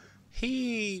 Now,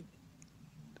 he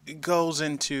goes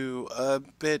into a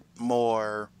bit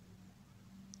more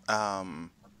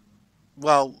um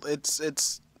well,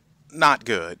 it's not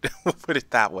good. We'll put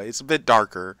it that way. It's a bit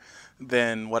darker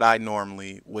than what I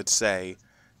normally would say.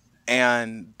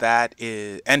 And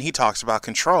he talks about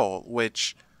control,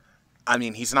 which, I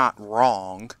mean, he's not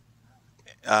wrong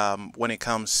when it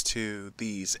comes to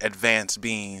these advanced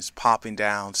beings popping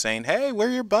down saying, hey, we're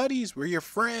your buddies, we're your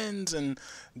friends, and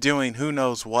doing who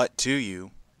knows what to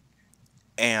you.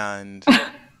 And,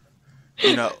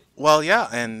 well, yeah,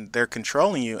 and they're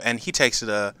controlling you. And he takes it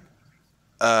a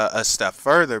step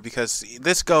further because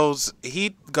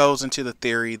he goes into the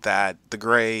theory that the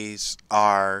Greys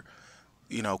are,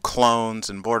 clones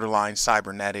and borderline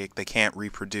cybernetic. They can't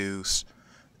reproduce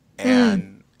Mm.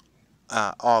 and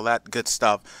all that good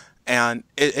stuff. And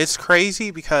it's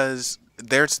crazy because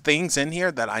there's things in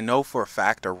here that I know for a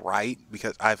fact are right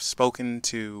because I've spoken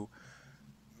to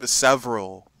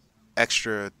several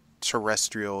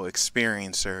extraterrestrial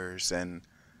experiencers and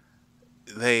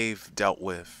they've dealt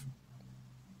with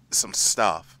some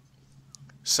stuff.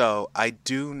 So I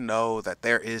do know that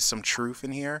there is some truth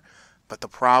in here, but the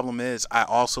problem is I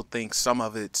also think some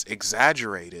of it's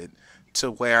exaggerated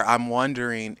to where I'm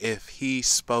wondering if he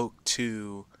spoke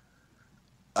to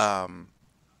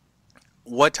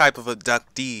what type of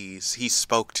abductees he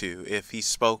spoke to. If he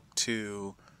spoke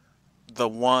to the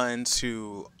ones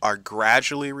who are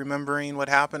gradually remembering what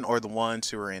happened or the ones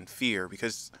who are in fear,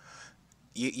 because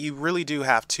you really do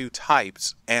have two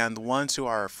types. And the ones who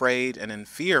are afraid and in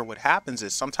fear, what happens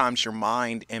is sometimes your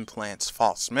mind implants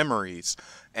false memories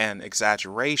and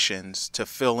exaggerations to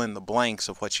fill in the blanks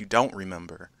of what you don't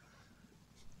remember.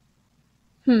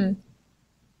 Hmm.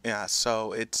 Yeah,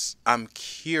 so I'm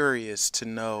curious to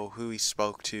know who he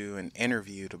spoke to and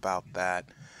interviewed about that.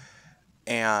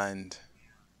 And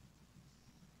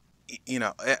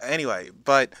anyway,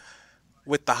 but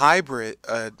with the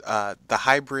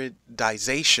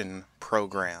hybridization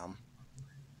program,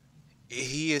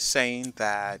 he is saying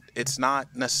that it's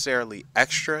not necessarily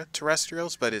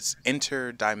extraterrestrials, but it's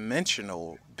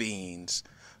interdimensional beings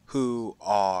who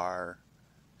are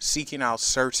seeking out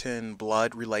certain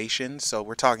blood relations. So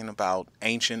we're talking about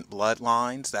ancient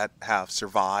bloodlines that have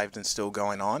survived and still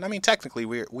going on. I mean, technically,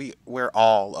 we're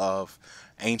all of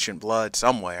ancient blood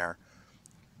somewhere.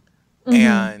 Mm-hmm.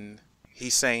 And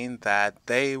he's saying that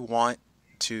they want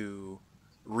to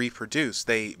reproduce,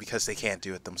 because they can't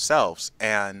do it themselves,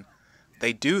 and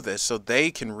they do this so they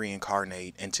can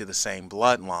reincarnate into the same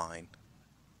bloodline.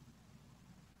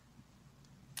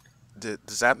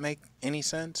 Does that make any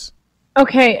sense?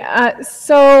 Okay,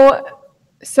 so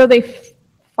they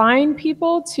find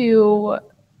people to.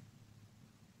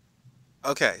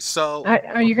 Okay, so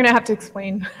Are you gonna have to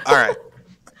explain? all right,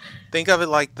 think of it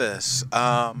like this.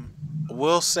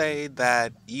 We'll say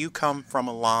that you come from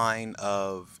a line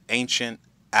of ancient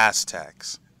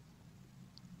Aztecs.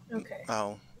 Okay,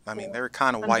 Oh, I mean, cool. they were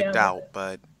kind of I'm wiped down with out, it.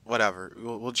 but whatever.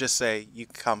 We'll just say you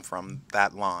come from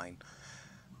that line.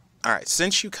 All right,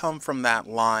 since you come from that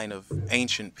line of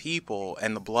ancient people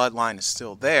and the bloodline is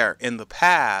still there, in the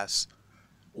past,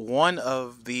 one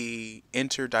of the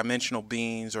interdimensional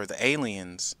beings or the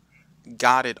aliens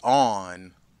got it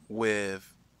on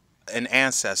with an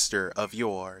ancestor of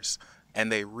yours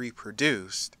and they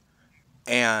reproduced.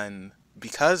 And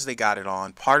because they got it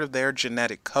on, part of their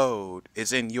genetic code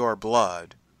is in your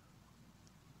blood.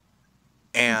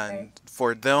 Okay. And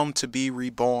for them to be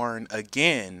reborn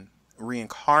again,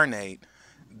 reincarnate,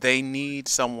 they need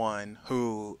someone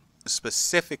who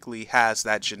specifically has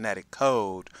that genetic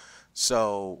code.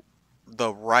 So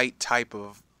the right type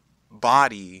of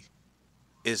body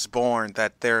is born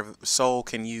that their soul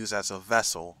can use as a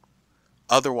vessel.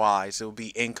 Otherwise, it will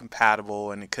be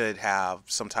incompatible and it could have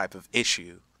some type of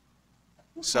issue.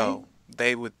 Okay. So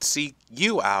they would seek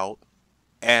you out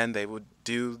and they would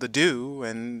do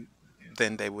and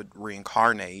then they would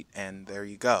reincarnate and there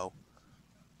you go.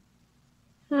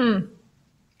 Hmm.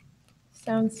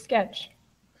 Sounds sketch.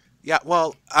 Yeah,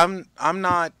 well, I'm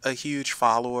not a huge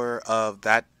follower of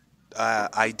that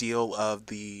ideal of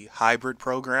the hybrid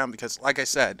program because, like I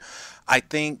said, I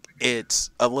think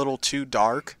it's a little too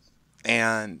dark,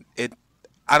 and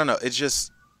I don't know, it's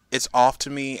off to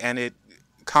me, and it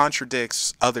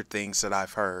contradicts other things that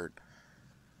I've heard.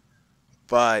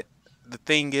 But the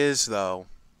thing is, though,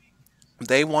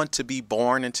 they want to be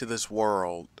born into this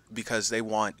world because they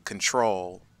want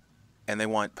control and they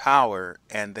want power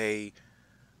and they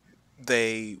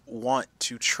want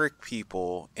to trick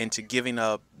people into giving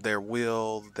up their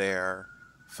will, their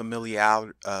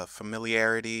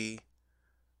familiarity,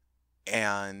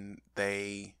 and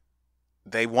they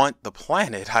want the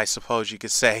planet, I suppose you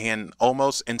could say, and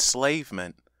almost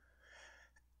enslavement.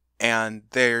 And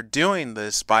they're doing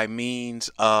this by means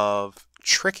of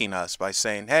tricking us by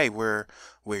saying, "Hey, we're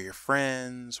your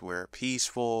friends, we're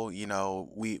peaceful,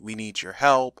 we need your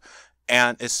help."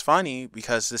 And it's funny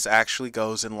because this actually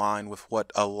goes in line with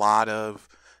what a lot of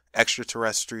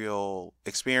extraterrestrial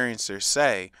experiencers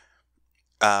say.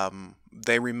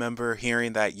 They remember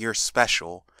hearing that you're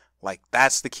special. Like,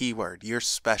 that's the key word. You're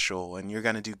special and you're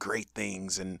going to do great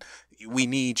things and we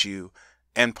need you.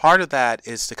 And part of that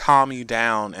is to calm you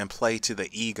down and play to the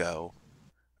ego.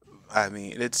 I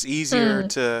mean, it's easier Hmm.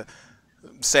 to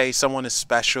say someone is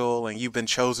special and you've been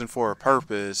chosen for a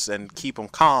purpose and keep them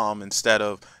calm instead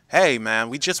of, hey, man,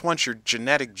 we just want your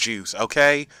genetic juice,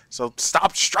 okay? So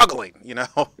stop struggling, It,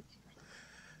 Oh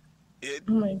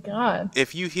my God.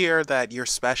 if you hear that you're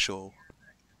special,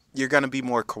 you're going to be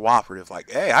more cooperative.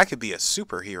 Like, hey, I could be a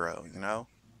superhero.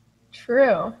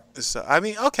 True. So, I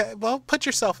mean, okay, well, put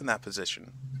yourself in that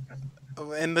position.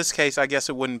 In this case, I guess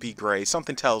it wouldn't be gray.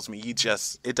 Something tells me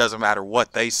it doesn't matter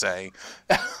what they say.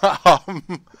 um,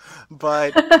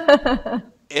 but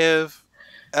if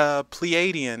a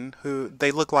Pleiadian, who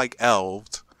they look like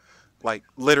elves, like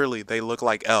literally they look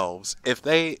like elves, if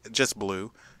they, just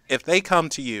blue, if they come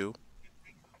to you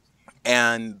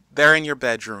and they're in your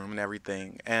bedroom and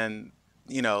everything, and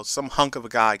some hunk of a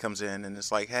guy comes in and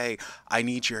it's like, hey, I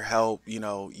need your help.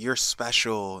 You're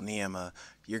special, Neima.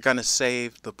 You're gonna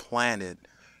save the planet,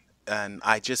 and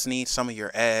I just need some of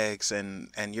your eggs, and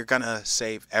you're gonna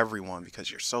save everyone because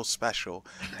you're so special,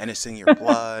 and it's in your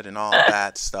blood and all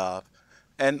that stuff.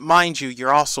 And mind you,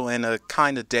 you're also in a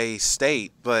kind of dazed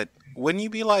state, but wouldn't you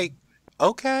be like,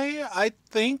 okay, I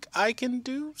think I can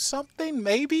do something,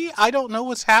 maybe? I don't know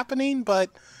what's happening, but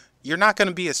you're not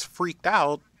gonna be as freaked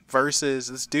out versus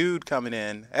this dude coming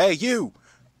in, hey, you!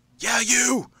 Yeah,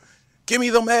 you! Give me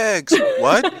them eggs!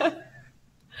 What?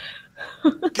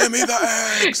 Give me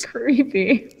the eggs!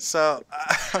 Creepy. So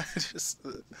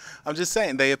I'm just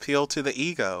saying they appeal to the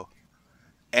ego,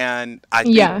 and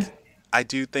Yeah. I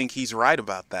do think he's right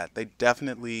about that. They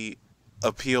definitely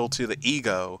appeal to the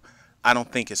ego. I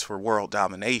don't think it's for world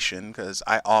domination, because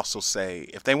I also say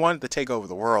if they wanted to take over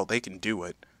the world, they can do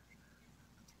it.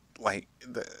 Like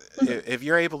if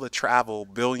you're able to travel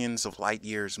billions of light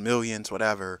years, millions,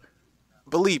 whatever,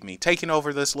 believe me, taking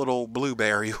over this little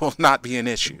blueberry will not be an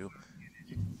issue.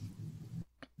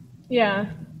 Yeah.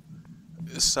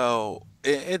 So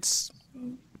it's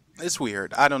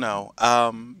weird. I don't know.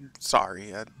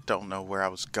 Sorry, I don't know where I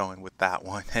was going with that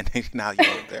one. And now you're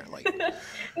over there, like,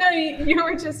 No, you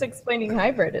were just explaining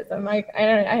hybridism. I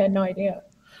had no idea.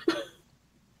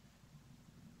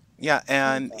 yeah.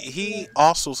 And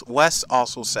Wes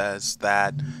also says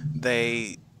that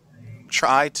they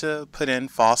try to put in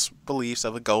false beliefs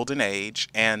of a golden age,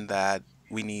 and that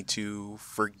we need to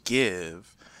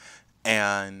forgive.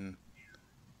 And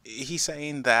he's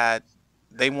saying that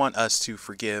they want us to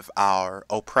forgive our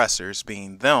oppressors,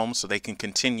 being them, so they can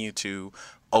continue to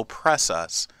oppress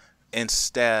us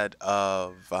instead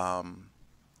of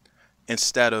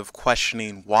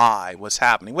questioning why what's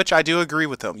happening. Which I do agree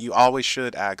with him. You always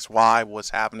should ask why,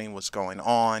 what's happening, what's going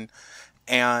on.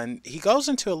 And he goes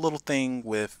into a little thing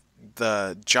with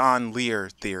the John Lear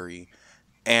theory,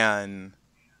 and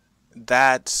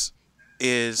that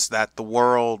is that the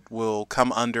world will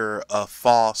come under a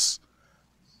false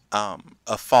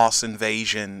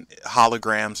invasion.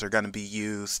 Holograms are going to be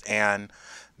used, and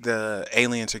the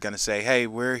aliens are going to say, "Hey,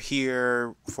 we're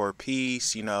here for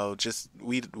peace.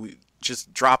 We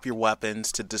just drop your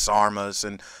weapons to disarm us."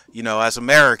 And as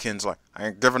Americans, like, I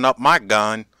ain't giving up my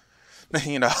gun.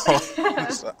 you know.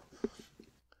 so,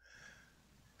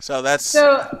 so that's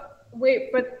So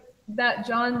wait, but that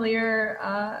John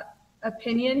Lear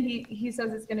opinion, he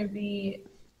says it's going to be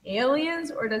aliens,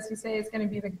 or does he say it's going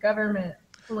to be the government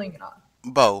pulling it off?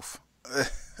 both. the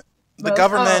Both?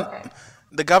 government, Oh, okay.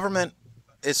 the government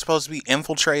is supposed to be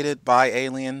infiltrated by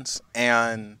aliens,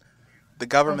 and the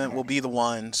government will Okay. be the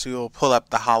ones who will pull up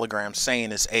the hologram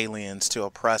saying it's aliens to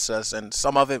oppress us, and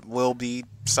some of it will be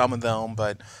some of them,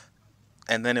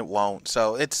 and then it won't.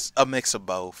 So it's a mix of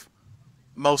both.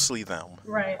 Mostly them.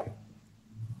 Right.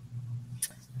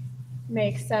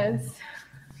 Makes sense.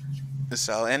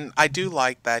 So, and I do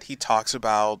like that he talks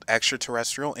about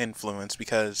extraterrestrial influence,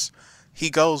 because he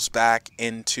goes back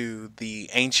into the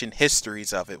ancient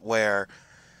histories of it, where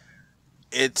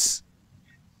it's,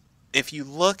 if you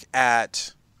look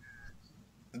at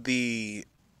the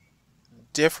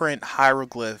different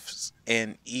hieroglyphs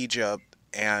in Egypt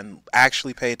and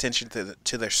actually pay attention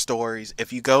to their stories,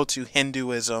 if you go to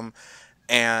Hinduism,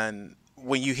 and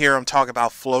when you hear them talk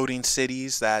about floating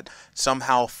cities that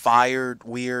somehow fired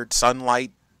weird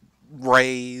sunlight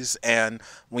rays, and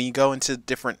when you go into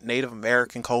different Native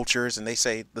American cultures and they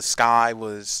say the sky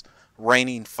was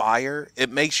raining fire,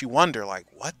 it makes you wonder, like,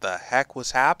 what the heck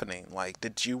was happening? Like,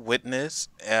 did you witness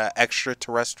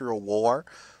extraterrestrial war?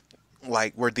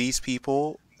 Like, were these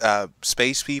people,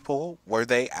 space people, were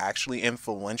they actually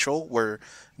influential? Were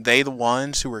they the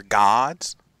ones who were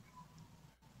gods?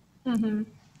 Mm-hmm.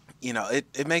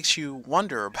 It makes you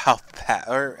wonder about that,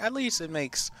 or at least it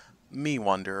makes me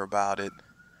wonder about it.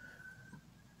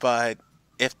 But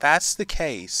if that's the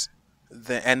case,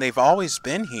 and they've always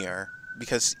been here,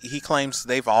 because he claims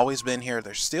they've always been here,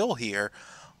 they're still here,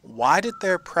 why did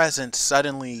their presence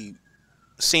suddenly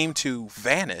seem to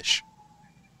vanish?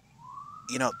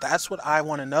 That's what I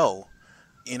want to know.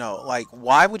 Like,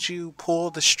 why would you pull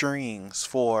the strings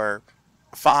for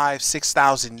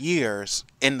 5,000-6,000 years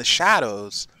in the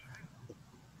shadows,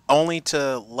 only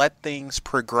to let things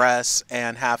progress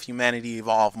and have humanity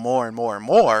evolve more and more and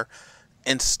more,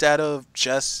 instead of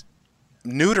just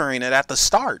neutering it at the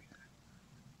start?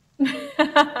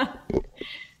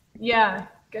 Yeah,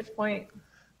 good point.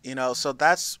 So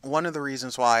that's one of the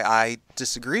reasons why I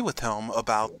disagree with him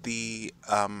about the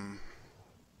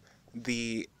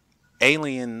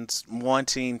aliens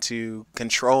wanting to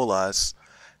control us,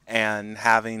 and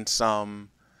having some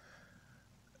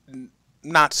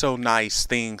not so nice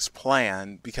things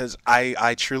planned, because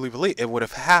I truly believe it would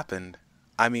have happened.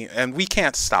 I mean, and we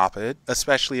can't stop it,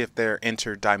 especially if they're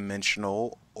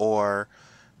interdimensional or,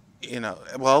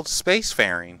 well,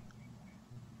 spacefaring.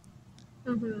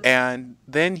 Hmm. And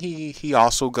then he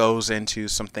also goes into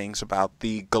some things about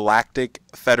the Galactic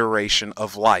Federation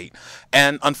of Light.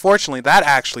 And unfortunately, that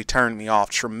actually turned me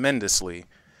off tremendously,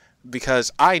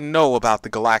 because I know about the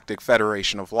Galactic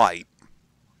Federation of Light.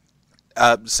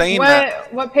 Saying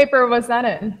that, What paper was that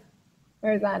in?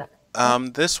 Where is that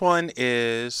at? this one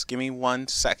is, give me 1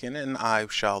 second and I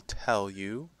shall tell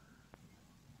you.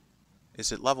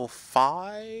 Is it level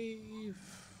 5?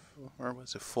 Or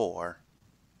was it 4?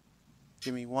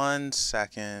 Give me 1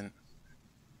 second.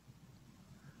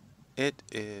 It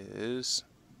is...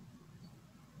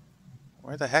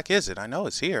 Where the heck is it? I know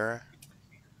it's here.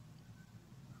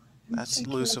 I'm That's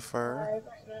checking the Lucifer. five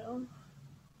right now.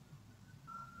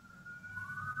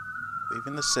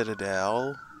 Leaving the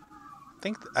Citadel.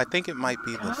 I think it might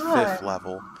be the 5th God.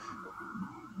 level.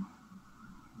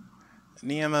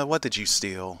 Neima, what did you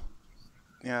steal?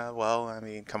 Yeah, well, I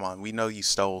mean, come on. We know you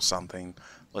stole something.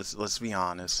 Let's be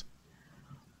honest.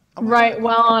 Oh my God. Right,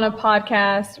 well, on a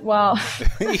podcast. Well,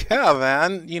 Yeah,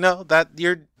 man. You know that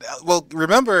you're. Well,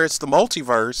 remember it's the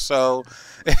multiverse, so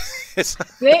it's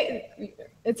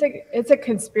it's a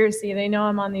conspiracy. They know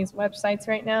I'm on these websites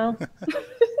right now.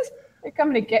 They're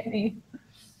coming to get me.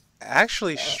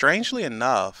 actually strangely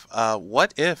enough.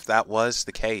 What if that was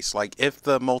the case? Like, if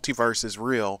the multiverse is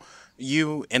real,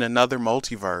 you in another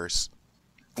multiverse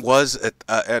was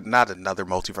not another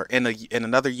multiverse in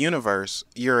another universe.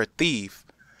 You're a thief,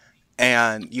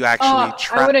 and you actually Oh, I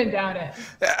try. wouldn't doubt it.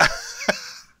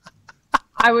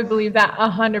 I would believe that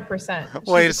 100%.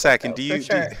 Wait She's a a second. crypto Do for you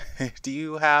sure. do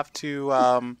you have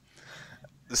to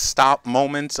stop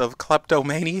moments of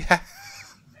kleptomania?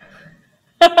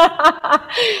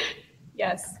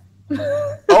 Yes.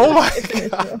 Oh my It's an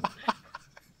God. issue.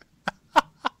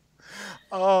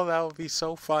 Oh, that would be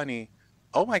so funny.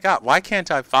 Oh my God. Why can't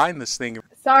I find this thing?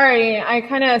 Sorry, I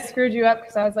kind of screwed you up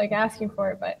because I was like asking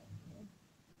for it, but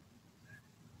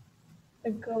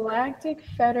the Galactic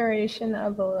Federation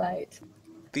of the Light.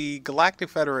 The Galactic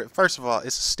Federation. First of all,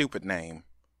 it's a stupid name.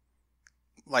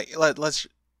 Like, let's.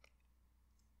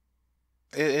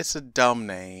 It's a dumb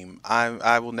name.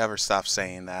 I will never stop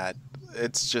saying that.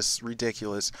 It's just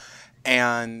ridiculous,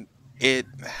 and it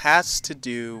has to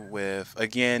do with,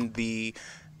 again, the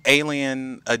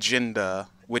alien agenda,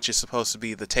 which is supposed to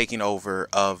be the taking over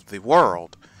of the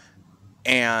world.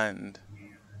 And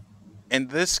in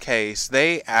this case,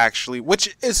 they actually,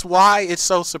 which is why it's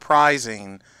so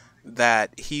surprising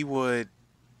that he would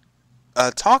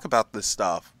talk about this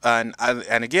stuff. And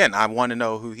again, I want to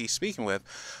know who he's speaking with,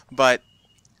 but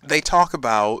they talk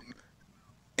about,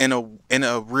 in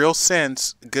a real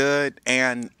sense, good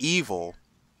and evil,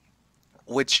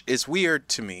 which is weird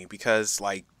to me, because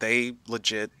like they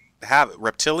legit have it.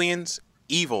 Reptilians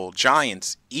evil,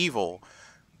 giants evil,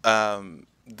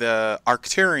 the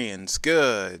Arcturians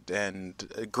good,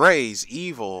 and Greys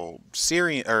evil,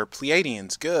 Syrian or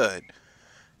Pleiadians good.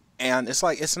 And it's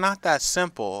like, it's not that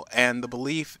simple. And the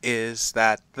belief is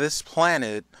that this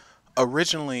planet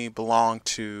originally belonged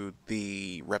to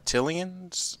the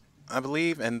reptilians, I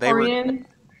believe, and Orion?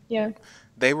 Yeah.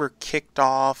 they were kicked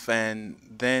off, and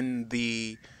then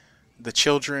the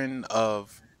children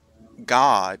of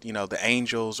God, the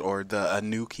angels or the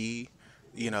Anuki,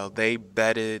 they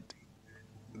bedded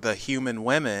the human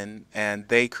women, and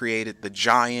they created the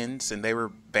giants, and they were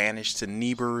banished to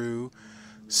Nibiru.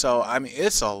 So, I mean,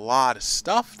 it's a lot of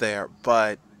stuff there,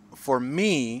 but for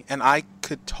me, and I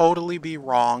could totally be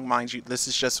wrong, mind you, this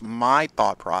is just my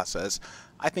thought process.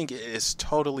 I think it is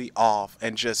totally off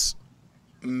and just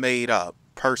made up,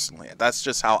 personally. That's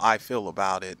just how I feel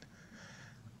about it.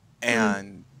 Mm.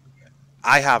 And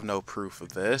I have no proof of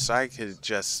this. I could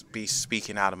just be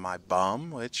speaking out of my bum,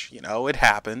 which, it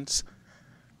happens,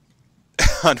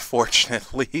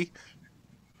 unfortunately.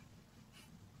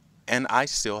 And I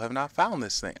still have not found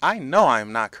this thing. I know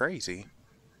I'm not crazy.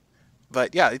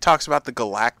 But yeah, it talks about the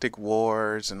Galactic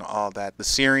Wars and all that, the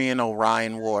Syrian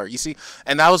Orion War. You see,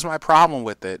 and that was my problem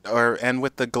with it, and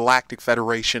with the Galactic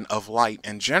Federation of Light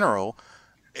in general.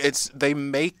 They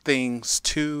make things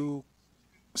too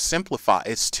simplified.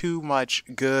 It's too much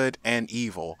good and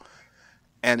evil,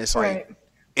 and it's like, Right.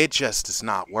 it just does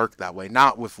not work that way.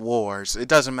 Not with wars. It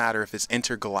doesn't matter if it's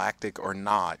intergalactic or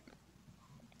not.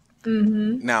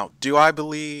 Mm-hmm. Now, do I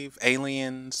believe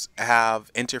aliens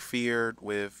have interfered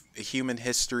with human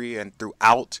history and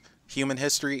throughout human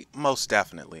history? Most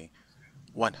definitely.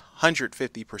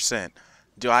 150%.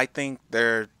 Do I think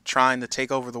they're trying to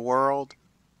take over the world?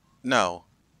 No.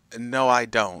 No, I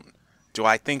don't. Do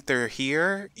I think they're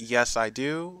here? Yes, I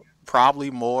do.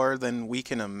 Probably more than we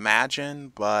can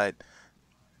imagine, but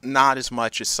not as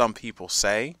much as some people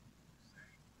say.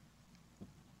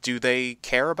 Do they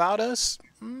care about us?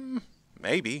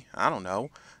 Maybe. I don't know.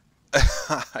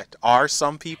 Are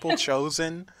some people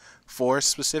chosen for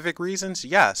specific reasons?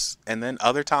 Yes. And then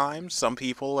other times, some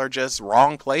people are just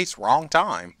wrong place, wrong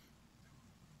time.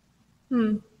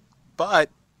 Hmm. But,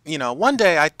 one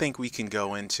day I think we can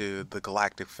go into the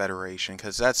Galactic Federation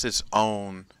because that's its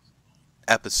own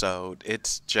episode.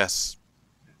 It's just,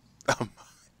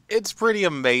 it's pretty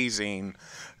amazing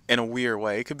in a weird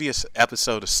way. It could be an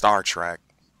episode of Star Trek.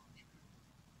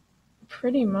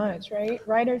 Pretty much, right?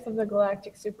 Riders of the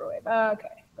Galactic Superwave. Okay.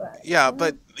 Yeah,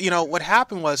 but what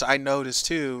happened was I noticed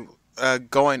too,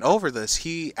 going over this,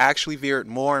 he actually veered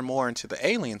more and more into the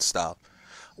alien stuff,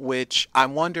 which I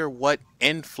wonder what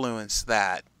influenced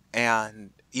that.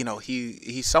 And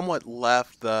he somewhat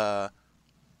left the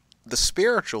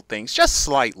spiritual things just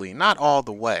slightly, not all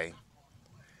the way.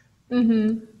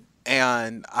 Mm-hmm.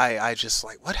 And I just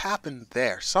like, what happened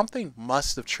there? Something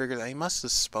must have triggered that. He must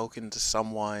have spoken to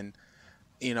someone,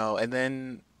 and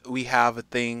then we have a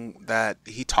thing that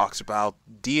he talks about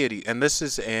deity, and this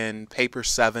is in paper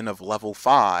 7 of level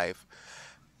 5,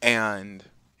 and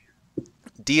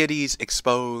deities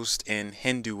exposed in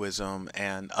Hinduism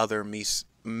and other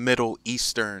Middle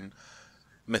Eastern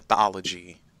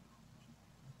mythology.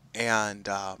 And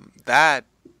that,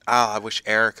 I wish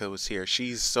Erica was here.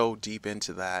 She's so deep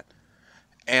into that.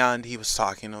 And he was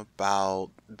talking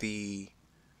about the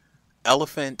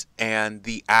elephant and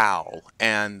the owl.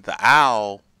 And the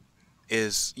owl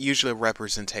is usually a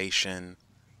representation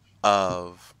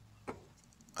of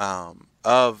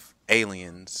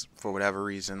aliens for whatever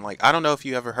reason. Like, I don't know if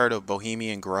you ever heard of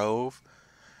Bohemian Grove.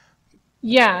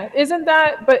 Yeah, isn't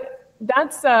that? But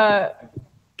that's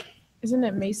isn't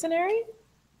it masonry?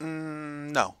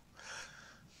 No.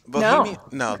 Bohemian,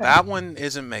 No. no, Okay. that one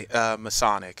isn't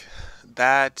Masonic.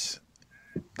 That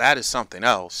that is something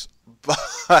else.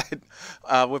 But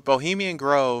with Bohemian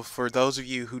Grove, for those of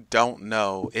you who don't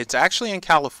know, it's actually in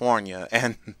California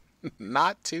and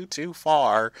not too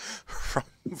far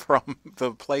from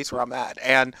the place where I'm at.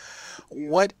 And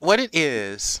what it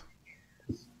is,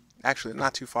 actually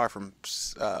not too far from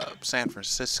San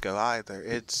Francisco either.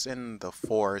 It's in the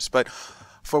forest, but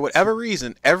for whatever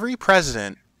reason, every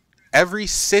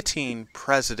sitting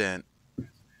president,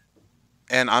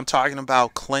 and I'm talking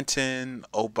about Clinton,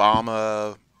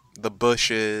 Obama, the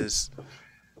Bushes,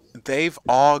 they've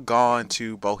all gone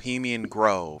to Bohemian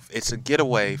Grove. It's a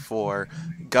getaway for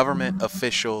government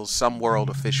officials. Some world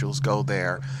officials go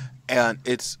there, and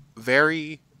it's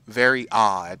very, very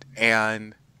odd.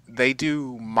 And they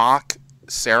do mock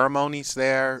ceremonies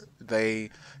there. They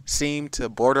seem to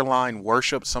borderline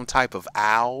worship some type of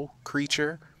owl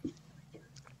creature,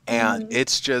 and Mm-hmm.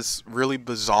 it's just really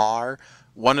bizarre.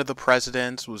 One of the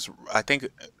presidents was, I think,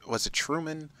 was it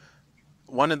Truman?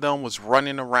 One of them was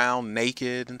running around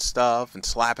naked and stuff and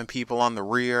slapping people on the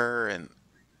rear, and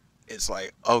it's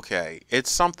like, okay, it's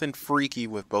something freaky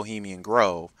with Bohemian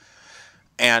Grove.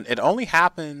 And it only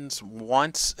happens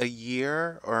once a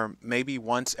year or maybe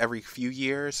once every few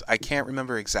years. I can't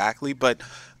remember exactly, but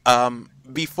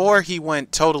before he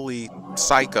went totally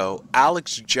psycho,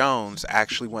 Alex Jones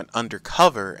actually went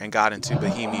undercover and got into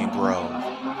Bohemian Grove.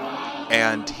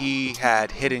 And he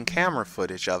had hidden camera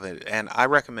footage of it, and I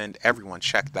recommend everyone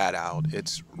check that out.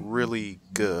 It's really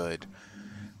good.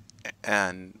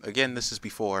 And again, this is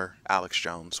before Alex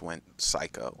Jones went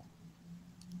psycho.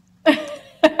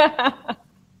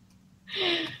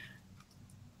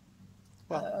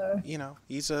 Well,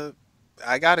 he's a.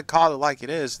 I gotta call it like it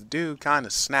is. The dude kind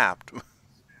of snapped.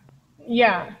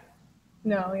 Yeah.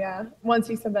 No. Yeah. Once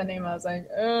you said that name, I was like,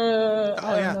 Oh I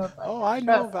don't yeah. know if I Oh, can I know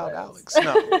trust about this.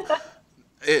 Alex. No,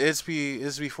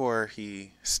 it's before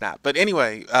he snapped. But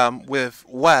anyway, with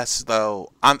Wes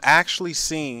though, I'm actually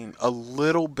seeing a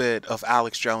little bit of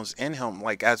Alex Jones in him,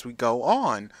 like as we go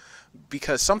on,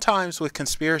 because sometimes with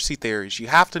conspiracy theories, you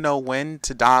have to know when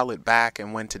to dial it back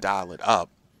and when to dial it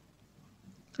up.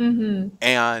 Mm-hmm.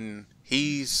 And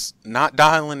he's not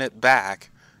dialing it back,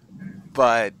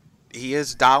 but he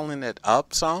is dialing it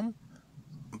up some.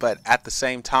 But at the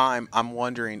same time, I'm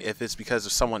wondering if it's because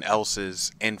of someone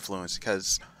else's influence,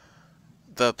 because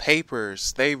the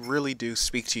papers, they really do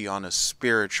speak to you on a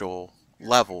spiritual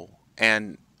level.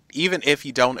 And even if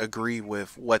you don't agree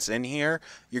with what's in here,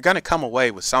 you're going to come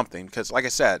away with something. Because, like I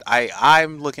said,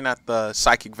 I'm looking at the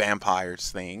psychic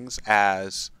vampires things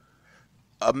as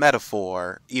a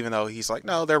metaphor, even though he's like,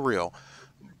 no, they're real.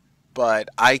 but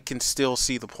I can still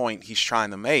see the point he's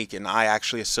trying to make, and I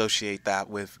actually associate that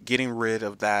with getting rid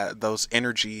of those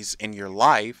energies in your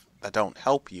life that don't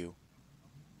help you,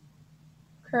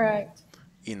 Correct.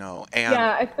 and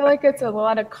Yeah, I feel like it's a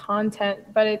lot of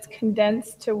content, but it's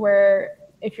condensed to where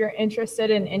if you're interested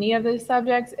in any of these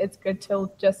subjects, it's good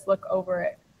to just look over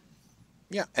it.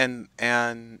 yeah, and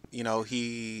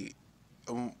he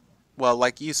um, well,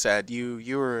 like you said,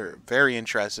 you were very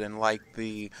interested in like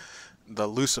the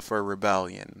Lucifer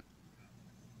rebellion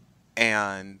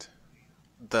and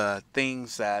the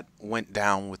things that went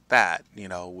down with that,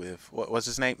 with what was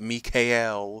his name?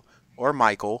 Mikael or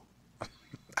Michael.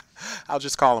 I'll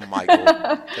just call him Michael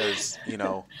because,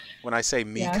 when I say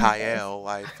Yeah, who cares? Mikael,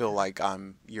 I feel like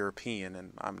I'm European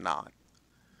and I'm not.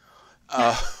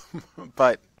 Uh,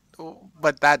 but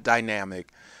that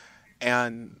dynamic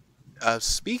and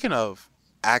speaking of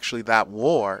actually that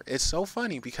war, it's so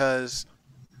funny because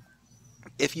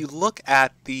if you look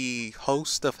at the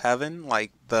host of heaven,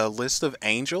 like the list of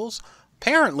angels,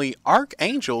 apparently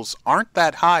archangels aren't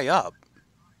that high up.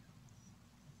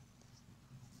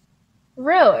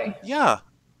 Really? Yeah,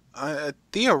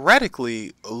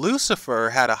 theoretically,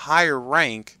 Lucifer had a higher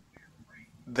rank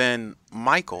than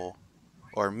Michael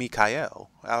or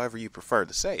Mikael, however you prefer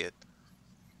to say it.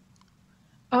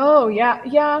 Oh, yeah,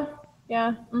 yeah,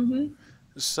 yeah.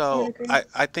 I would So agree.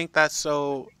 I think that's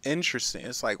so interesting.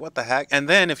 It's like, what the heck? And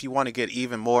then if you want to get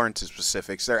even more into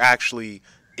specifics, there actually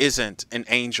isn't an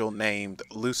angel named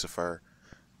Lucifer.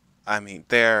 I mean,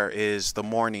 there is the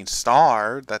morning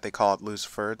star that they call it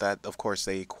Lucifer, that of course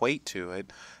they equate to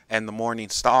it. And the morning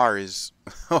star is,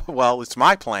 well, it's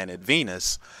my planet,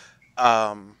 Venus.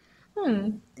 Um,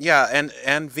 Hmm. yeah,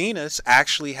 and Venus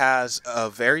actually has a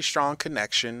very strong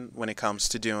connection when it comes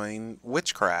to doing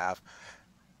witchcraft.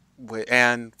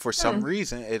 And for some Hmm.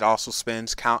 reason, it also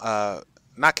spins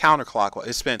not counterclockwise,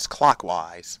 it spins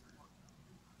clockwise.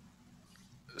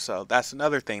 So that's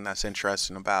another thing that's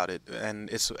interesting about it,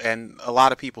 and a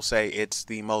lot of people say it's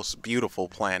the most beautiful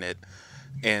planet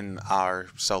in our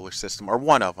solar system, or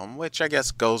one of them, which I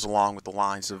guess goes along with the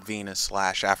lines of Venus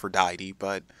slash Aphrodite,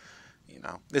 but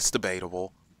it's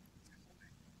debatable.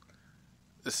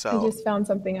 I So, just found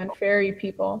something on fairy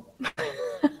people.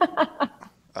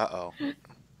 uh-oh,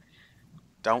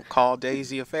 don't call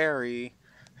Daisy a fairy.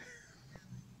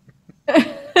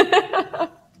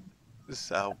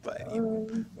 So,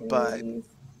 but Fairies.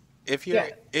 if Yeah.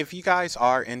 you're if you guys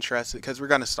are interested, because we're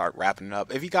gonna start wrapping it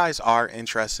up, if you guys are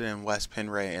interested in Wes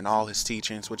Penre and all his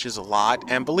teachings, which is a lot,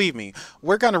 and believe me,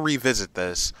 we're gonna revisit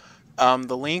this.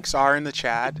 The links are in the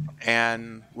chat,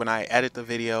 and when I edit the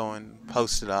video and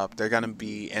post it up, they're gonna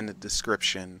be in the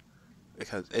description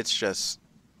because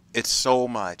it's so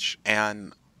much,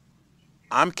 and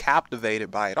I'm captivated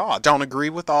by it all. I don't agree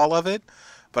with all of it,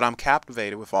 but I'm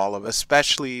captivated with all of it,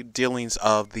 especially dealings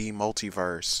of the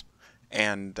multiverse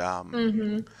and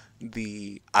Mm-hmm.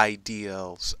 the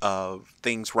ideals of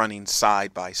things running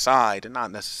side by side and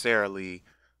not necessarily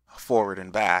forward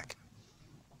and back.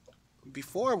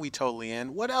 Before we totally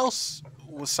end, what else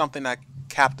was something that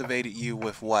captivated you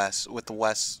with the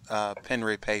Wes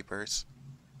Penry papers?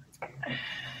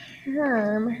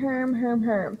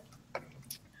 Herm.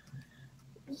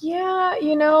 Yeah,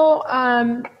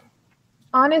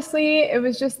 honestly, it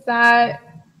was just that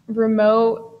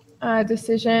remote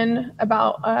decision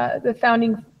about the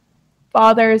founding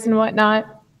fathers and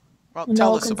whatnot, Well, and the tell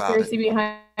whole us about it. conspiracy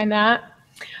behind that.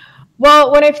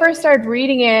 Well, when I first started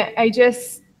reading it,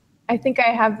 I think I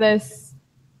have this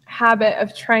habit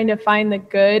of trying to find the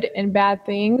good in bad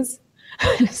things.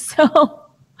 so,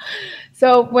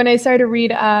 so when I started to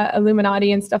read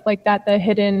Illuminati and stuff like that, the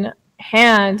hidden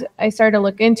hand, I started to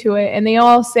look into it, and they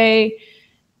all say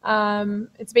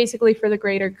it's basically for the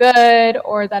greater good,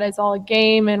 or that it's all a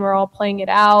game and we're all playing it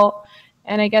out.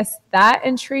 And I guess that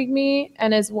intrigued me.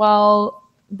 And as well,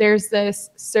 there's this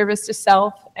service to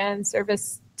self and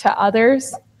service to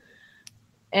others.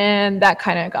 And that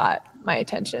kind of got my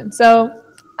attention. So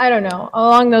I don't know.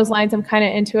 Along those lines, I'm kind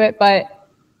of into it, but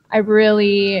I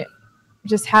really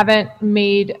just haven't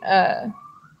made a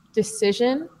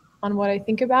decision on what I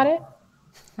think about it.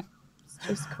 It's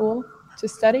just cool to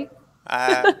study.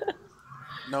 Uh,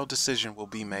 no decision will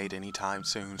be made anytime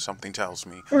soon, something tells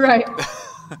me. Right.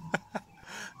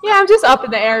 Yeah, I'm just up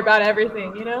in the air about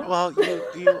everything, you know? Well,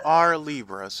 you are a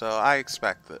Libra, so I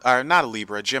expect that. Or not a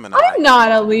Libra, a Gemini. I'm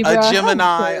not a A Libra. How Gemini.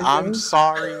 dare I'm you?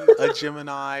 sorry, a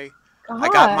Gemini. I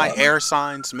got my God. air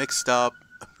signs mixed up.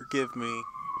 Forgive me.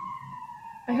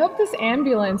 I hope this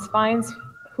ambulance finds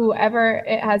whoever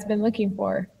it has been looking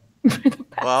for for the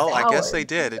past Well, I guess hour. they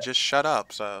did. It just shut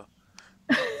up. So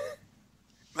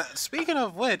Speaking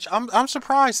of which, I'm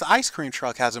surprised the ice cream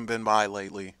truck hasn't been by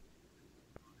lately.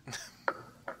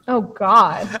 Oh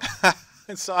God.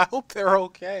 So I hope they're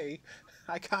okay.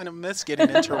 I kind of miss getting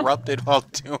interrupted while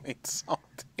doing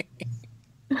something.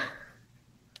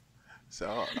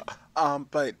 So,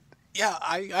 but yeah,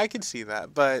 I can see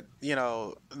that. But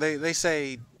they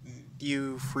say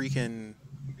you freaking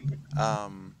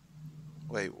um,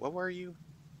 wait, what were you?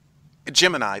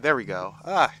 Gemini. There we go.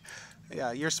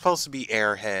 Yeah, you're supposed to be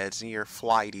airheads and you're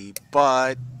flighty,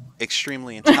 but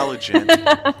extremely intelligent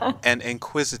and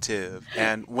inquisitive.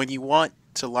 And when you want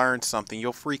to learn something,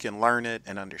 you'll freaking learn it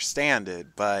and understand it.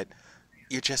 But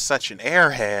you're just such an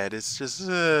airhead. It's just,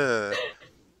 I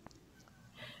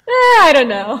don't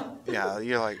know. yeah,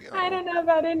 you're like, I oh. don't know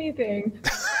about anything.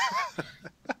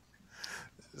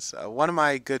 So one of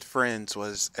my good friends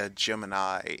was a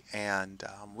Gemini, and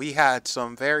we had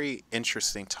some very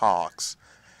interesting talks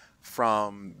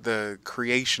from the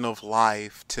creation of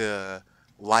life to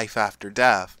life after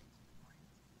death,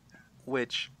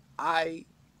 which I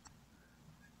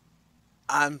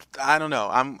don't know.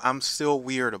 I'm still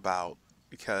weird about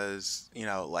because,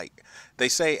 like they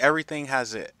say everything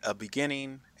has a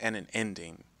beginning and an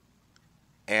ending.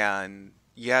 And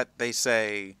yet they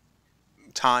say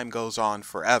time goes on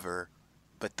forever,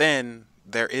 but then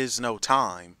there is no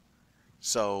time.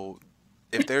 So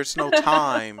if there's no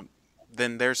time,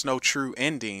 then there's no true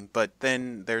ending, but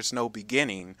then there's no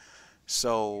beginning.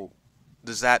 So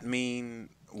does that mean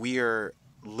we are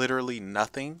literally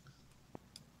nothing?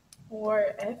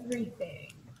 Or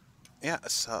everything. Yeah,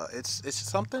 so it's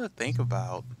something to think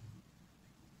about.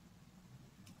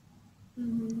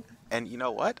 Mm-hmm. And you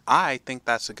know what? I think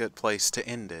that's a good place to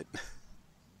end it.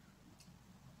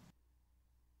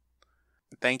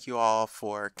 Thank you all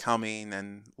for coming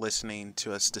and listening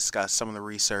to us discuss some of the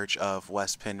research of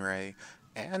Wes Penre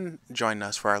and joining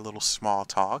us for our little small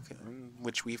talk, in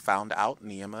which we found out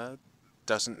Neima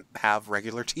doesn't have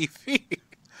regular TV.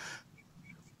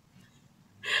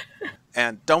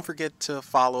 And don't forget to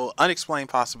follow Unexplained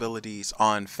Possibilities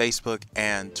on Facebook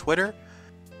and Twitter.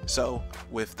 So,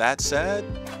 with that said,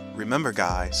 remember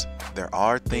guys, there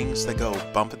are things that go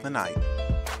bump in the night.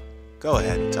 Go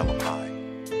ahead and tell them hi.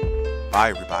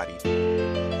 Bye everybody.